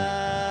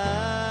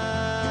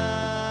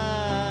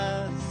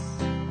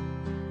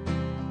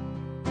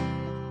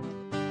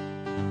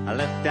 I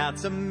left out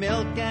some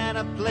milk and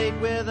a plate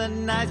with a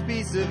nice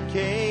piece of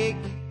cake.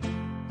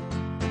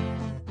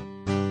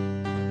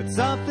 But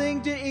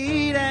something to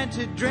eat and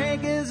to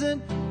drink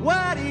isn't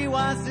what he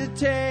wants to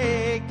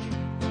take.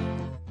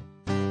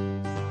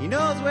 He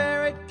knows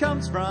where it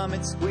comes from.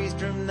 It's squeezed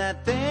from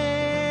that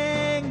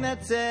thing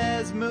that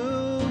says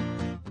moo.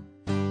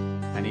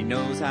 And he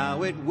knows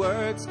how it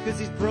works, 'cause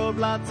he's probed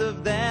lots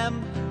of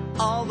them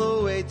all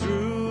the way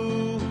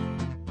through.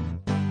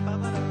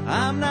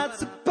 I'm not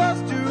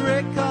supposed to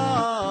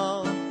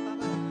recall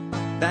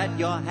that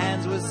your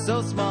hands were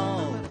so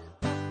small,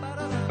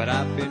 but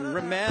I've been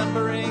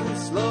remembering,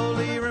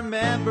 slowly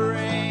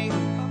remembering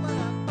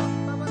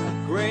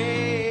a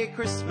great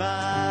Christmas,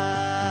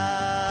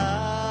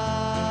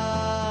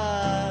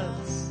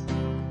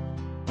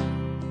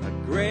 a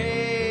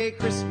great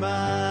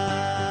Christmas.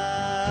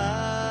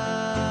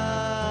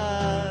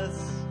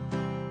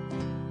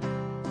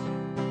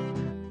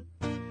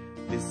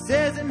 This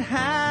isn't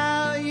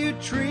how you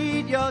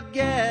treat your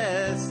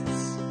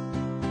guests.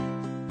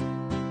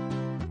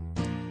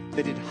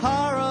 They did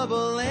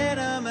horrible,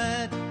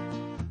 intimate,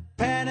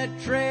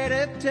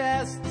 penetrative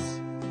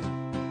tests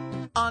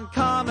on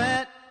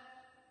Comet,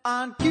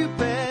 on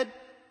Cupid,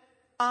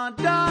 on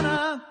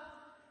Donna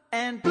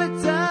and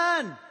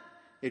Blitzen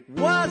It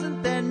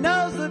wasn't their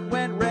nose that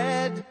went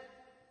red.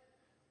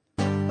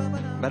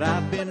 But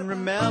I've been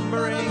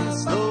remembering,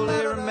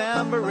 slowly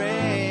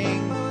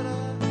remembering,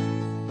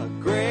 a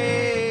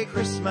grey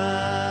Christmas.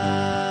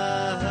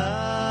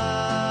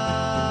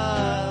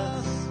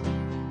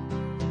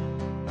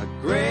 A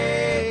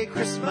grey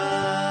Christmas.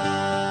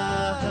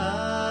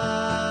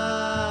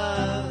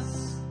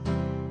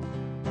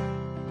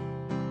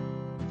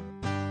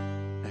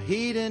 A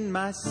heat in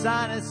my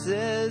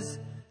sinuses,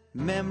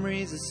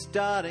 memories are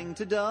starting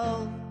to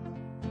dull.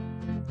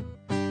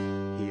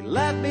 He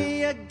left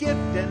me a gift,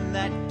 and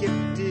that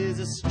gift is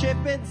a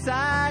strip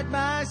inside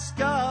my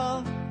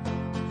skull.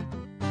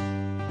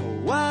 Or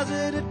was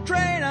it a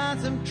train on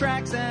some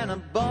tracks and a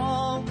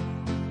ball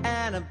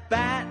and a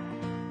bat?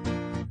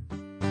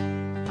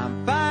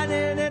 I'm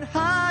finding it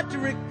hard to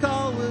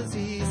recall. Was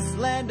he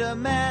slender,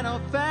 man, or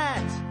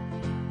fat?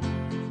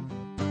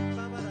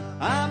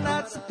 I'm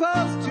not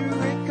supposed to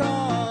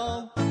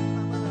recall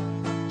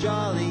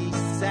Jolly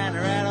Santa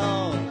at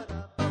all.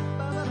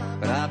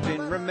 But I've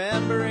been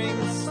remembering,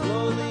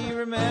 slowly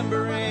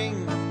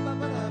remembering,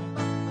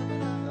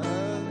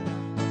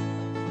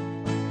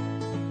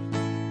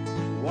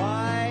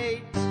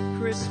 White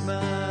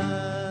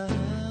Christmas.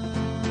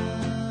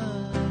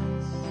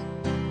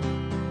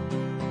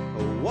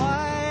 A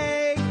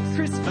white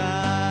Christmas.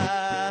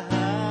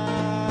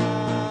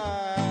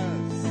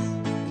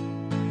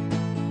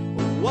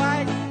 A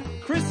white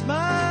Christmas.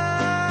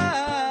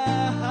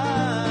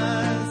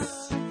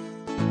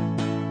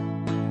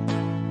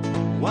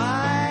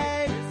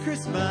 White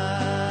Christmas.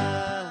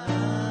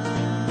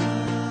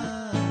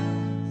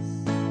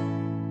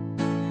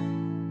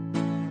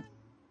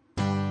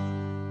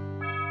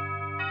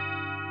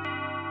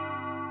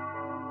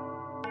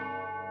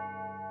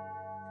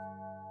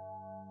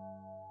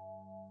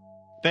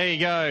 There you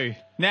go.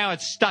 Now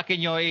it's stuck in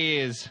your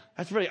ears.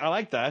 That's really, I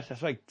like that.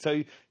 That's like,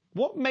 so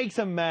what makes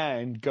a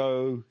man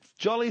go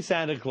Jolly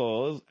Santa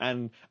Claus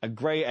and a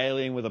grey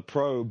alien with a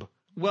probe?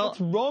 Well,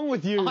 what's wrong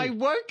with you? I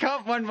woke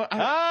up one morning.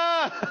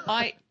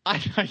 I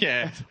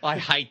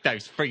hate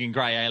those frigging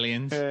grey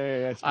aliens.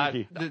 Yeah,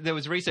 spooky. There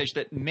was research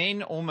that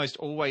men almost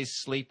always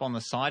sleep on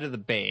the side of the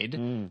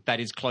bed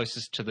that is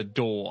closest to the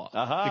door.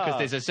 Because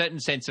there's a certain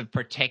sense of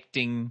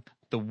protecting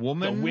the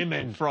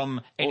women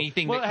from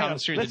anything that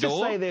comes through the door. Let's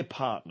just say their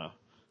partner.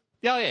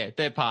 Oh, yeah,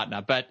 their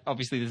partner. But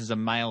obviously this is a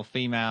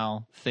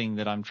male-female thing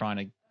that I'm trying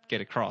to get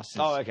across.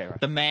 Okay,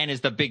 right. The man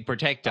is the big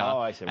protector,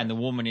 I see, right. and the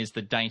woman is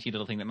the dainty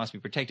little thing that must be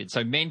protected.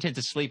 So men tend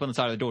to sleep on the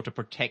side of the door to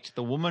protect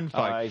the woman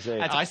folk. I see.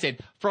 And I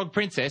said, Frog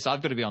Princess,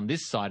 I've got to be on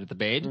this side of the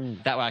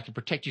bed. That way I can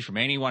protect you from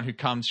anyone who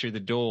comes through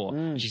the door.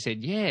 And she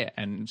said, yeah.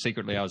 And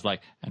secretly I was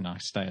like, and I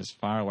stay as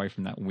far away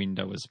from that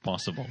window as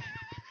possible.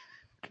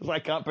 Because I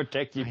can't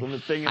protect you from the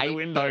thing in the I hate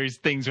window. those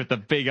things with the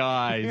big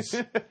eyes.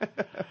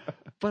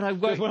 But I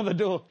There's one at the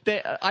door.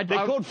 They're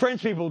called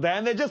French people,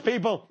 Dan. They're just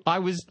people. I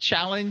was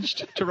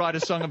challenged to write a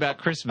song about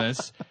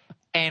Christmas,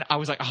 and I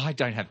was like, I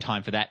don't have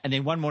time for that. And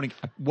then one morning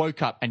I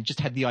woke up and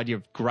just had the idea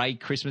of grey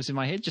Christmas in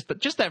my head,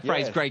 just that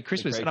phrase, grey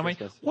Christmas. And I went,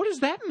 what does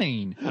that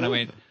mean? And I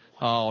went,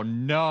 oh,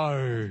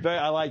 no.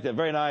 I liked it.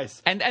 Very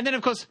nice. And then,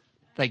 of course,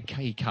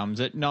 he comes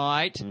at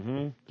night,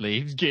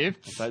 leaves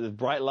gifts. So there's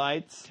bright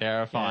lights.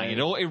 Terrifying.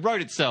 Yeah. It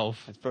wrote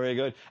itself. It's very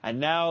good. And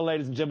now,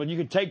 ladies and gentlemen, you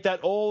can take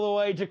that all the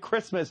way to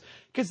Christmas,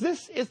 because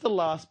this is the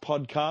last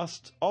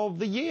podcast of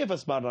the year for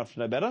Smart Enough to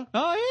Know Better.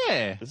 Oh,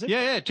 yeah. Is it?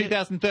 Yeah,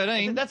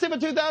 2013. That's it for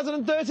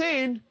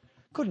 2013.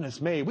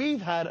 Goodness me,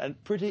 we've had a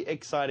pretty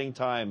exciting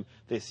time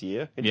this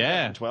year. In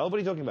 2012. What are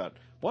you talking about?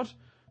 What?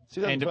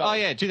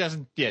 2012.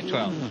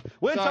 2012.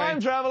 We're time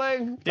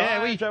traveling.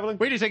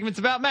 We do segments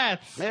about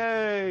maths.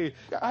 Yay!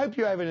 I hope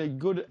you're having a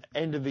good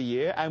end of the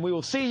year, and we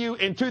will see you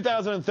in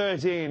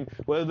 2013,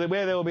 where there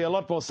will be a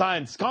lot more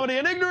science, comedy,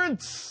 and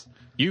ignorance.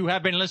 You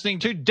have been listening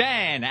to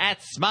Dan at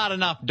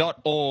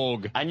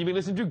smartenough.org. And you've been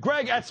listening to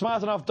Greg at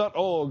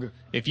smartenough.org.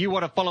 If you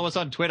want to follow us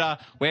on Twitter,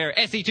 we're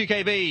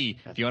SE2KB.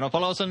 If you want to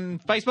follow us on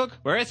Facebook,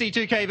 we're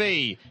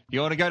SE2KB. If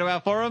you want to go to our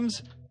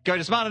forums, go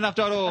to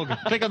smartenough.org.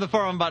 Click on the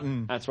forum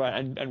button. That's right.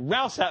 And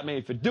rouse at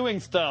me for doing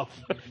stuff.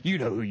 You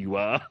know who you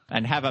are.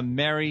 And have a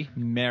merry,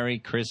 merry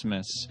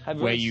Christmas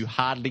where you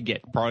hardly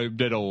get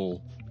probed at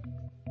all.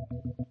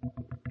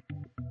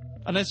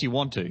 Unless you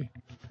want to.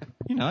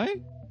 You know,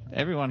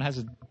 everyone has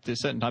a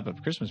certain type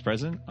of Christmas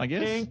present, I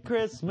guess. Pink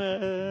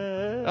Christmas.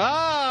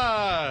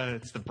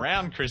 It's the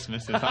brown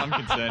Christmas that I'm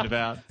concerned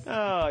about.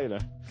 Oh, you know,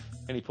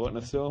 any point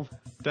in the storm.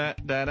 Da,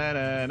 da, da,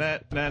 da, da,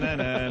 da, da,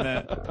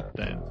 da,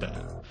 da, da.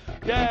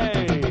 Yay!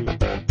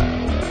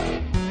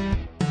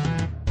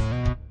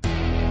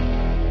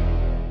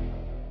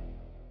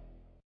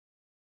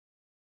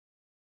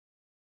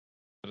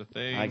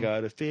 I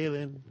got a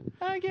feeling.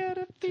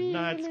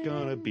 Tonight's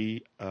gonna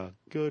be a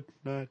good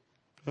night.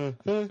 A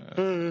good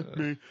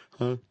night.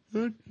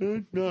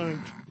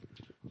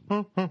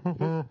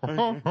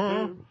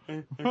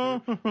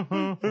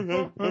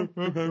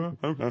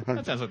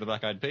 That sounds like the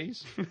Black Eyed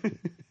Peas.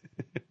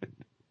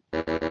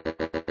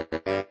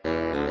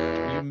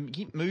 You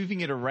keep moving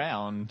it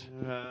around.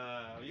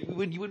 You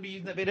you wouldn't be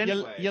using that bit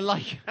anyway. You're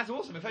like... That's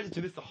awesome. If I just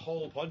do this the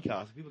whole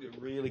podcast, people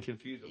get really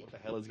confused about what the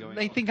hell is going on.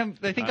 They think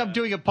I'm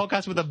doing a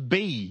podcast with a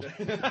bee.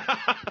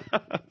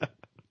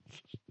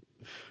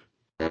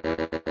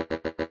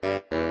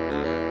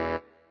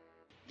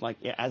 Like,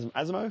 yeah,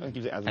 Asimo? I think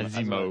you say Asimo.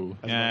 Asimo.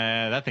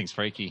 Yeah, that thing's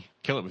freaky.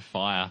 Kill it with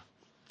fire.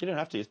 You don't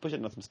have to. Just push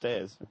it down some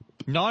stairs.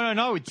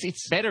 No.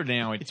 It's better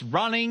now. It's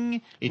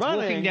running. It's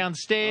walking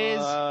downstairs.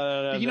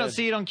 Did you not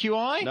see it on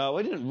QI? No,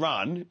 it didn't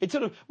run. It's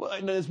sort of,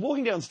 there's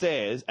walking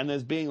downstairs and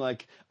there's being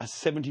like a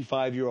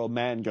 75-year-old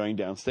man going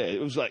downstairs.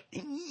 It was like,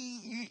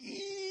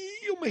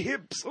 my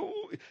hips.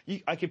 Oh.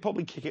 I could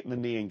probably kick it in the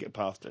knee and get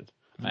past it.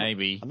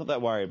 Maybe. I'm not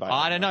that worried about it.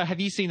 I don't know. Have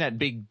you seen that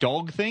big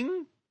dog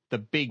thing? The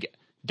big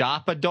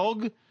DARPA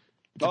dog?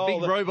 It's a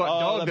big robot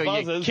dog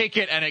that you kick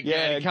it and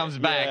it comes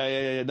back.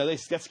 Yeah. No, that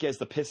scares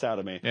the piss out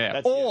of me.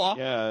 Yeah.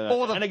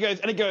 And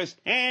it goes,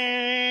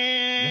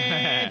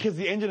 because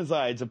the engine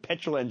inside, it's a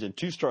petrol engine,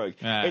 2-stroke.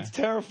 Yeah. It's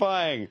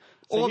terrifying.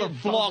 So or the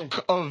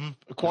flock of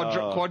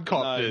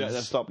quadcopters. No,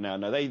 stop now.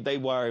 No, they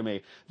worry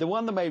me. The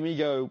one that made me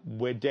go,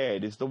 we're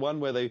dead, is the one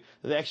where they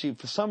actually,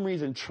 for some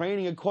reason,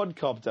 training a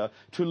quadcopter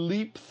to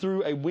leap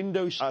through a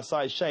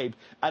window-sized shape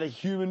at a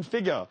human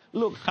figure.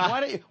 Look,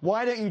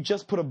 why don't you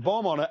just put a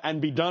bomb on it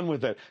and be done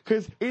with it?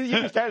 Because you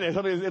can stand there,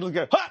 something it'll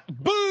go, ha,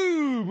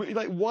 boom!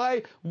 Like,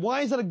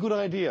 why is that a good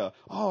idea?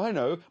 Oh, I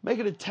know, make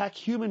it attack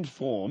human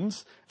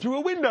forms through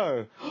a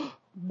window.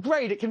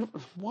 Great, it can.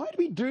 Why do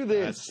we do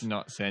this? That's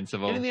not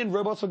sensible. And in the end,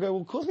 robots will go,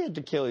 well, of course we had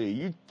to kill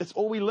you. That's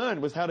all we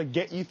learned was how to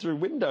get you through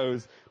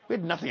windows. We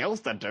had nothing else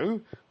to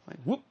do. Like,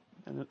 whoop.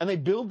 And they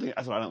build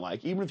that's what I don't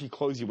like. Even if you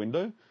close your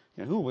window,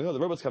 you know, oh my God, the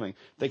robot's coming.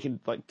 They can,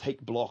 like, take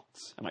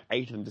blocks, and, like,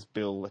 8 of them just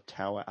build a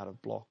tower out of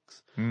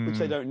blocks, which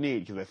they don't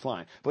need because they're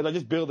flying. But they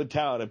just build a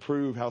tower to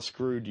prove how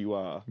screwed you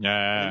are.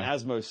 Yeah. And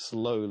Asmo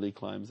slowly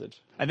climbs it.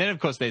 And then, of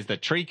course, there's the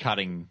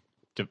tree-cutting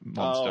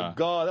monster. Oh,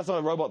 God, that's not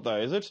a robot,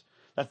 though, is it?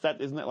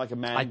 Isn't it like a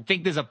man? I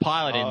think there's a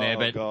pilot in there,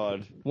 but... Oh,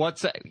 God.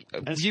 What's that?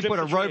 You put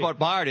a robot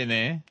pirate in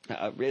there.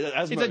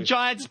 It's a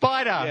giant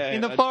spider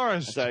in the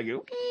forest. So I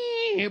go,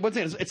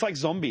 it's like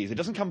zombies. It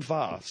doesn't come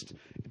fast,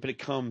 but it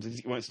comes.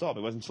 It won't stop.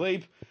 It won't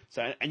sleep.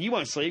 And you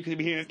won't sleep because you'll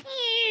be hearing...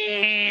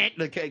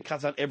 It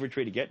cuts out every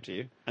tree to get to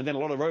you. And then a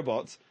lot of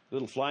robots,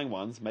 little flying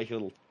ones, make a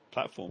little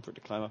platform for it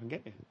to climb up and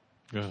get you.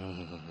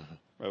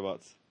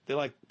 Robots. They're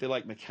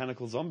like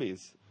mechanical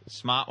zombies.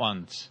 Smart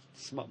ones.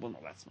 Well,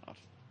 not that smart.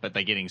 But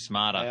they're getting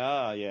smarter. They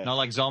are, yeah. Not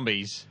like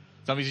zombies.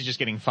 Zombies are just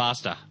getting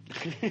faster.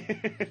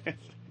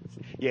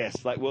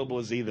 Yes, like World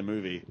War Z, the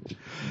movie.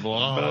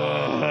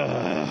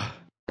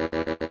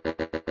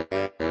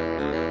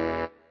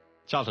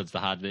 Childhood's the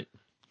hard bit.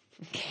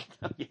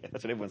 Yeah,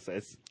 that's what everyone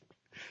says.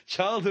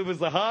 Childhood was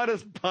the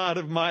hardest part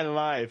of my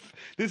life.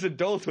 This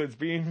adulthood's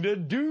been a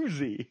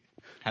doozy.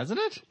 Hasn't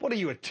it? What are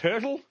you, a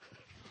turtle?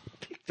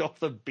 Picked off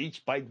the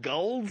beach by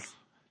gulls?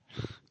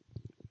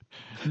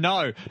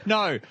 No.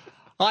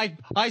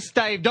 I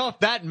staved off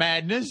that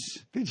madness.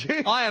 Did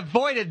you? I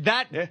avoided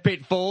that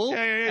pitfall.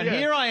 And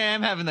here I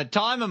am having the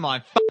time of my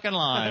fucking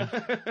life.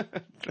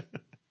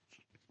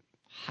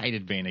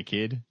 Hated being a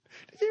kid.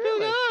 Did you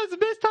really? Oh, it's the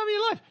best time of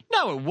your life.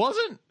 No, it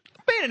wasn't.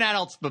 Being an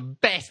adult's the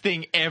best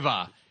thing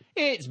ever.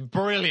 It's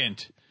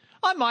brilliant.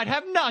 I might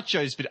have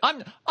nachos for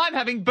dinner. I'm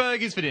having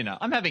burgers for dinner.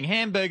 I'm having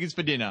hamburgers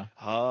for dinner.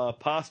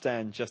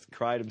 Pastan just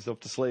cried himself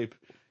to sleep.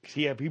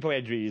 He probably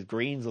had to eat his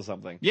greens or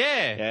something.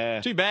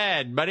 Yeah. Too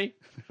bad, buddy.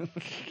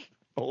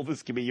 All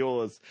this can be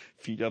yours,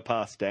 future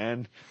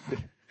Pastan.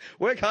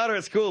 Work harder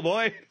at school,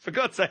 boy. For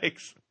God's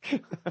sakes.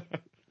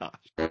 I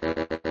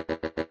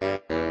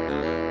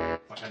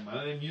had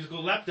my own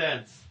musical lap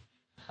dance.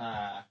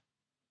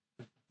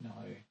 No.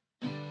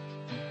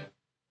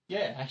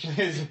 Yeah, actually,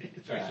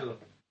 it's very sure.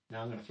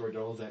 Now I'm going to throw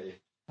dolls at you.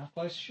 How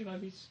close should I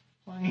be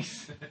playing?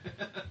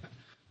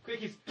 Quick,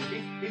 he's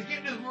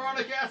getting his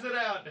moronic acid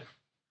out.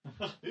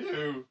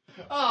 Ew.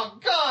 Oh,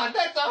 God,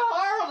 that's a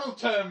horrible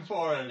term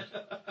for it.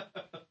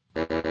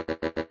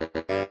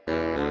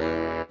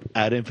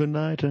 Ad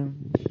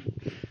infinitum.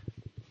 You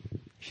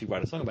should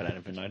write a song about ad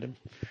infinitum.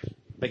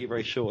 Make it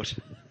very short.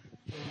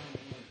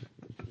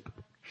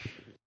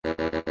 That's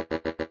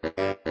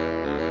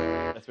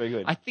very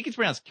good. I think it's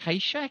pronounced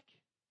K-Shack.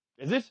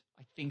 Is it?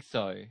 I think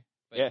so.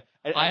 But Yeah.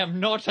 I am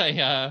not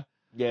a...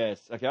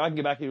 Yes. Okay, I can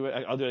get back to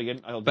it. I'll do it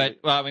again. Well,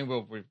 I mean,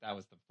 that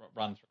was the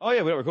run through. Oh,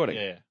 yeah, we're not recording.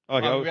 Yeah.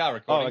 Okay. We are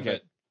recording. Oh,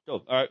 okay.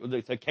 Cool. All right, we'll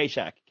do so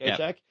K-Shack.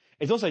 K-Shack.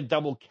 It's also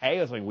double K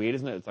or something weird,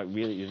 isn't it? It's like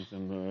really...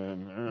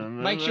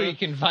 Make sure you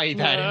convey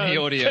that in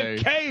the audio.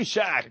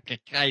 K-Shack!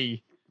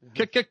 K.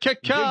 Give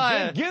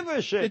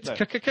a shit. It's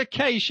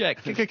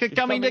K-Shack.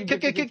 Coming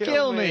to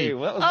kill me.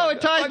 Oh,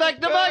 it ties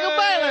back to Michael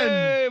Palin.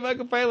 Hey,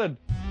 Michael Palin.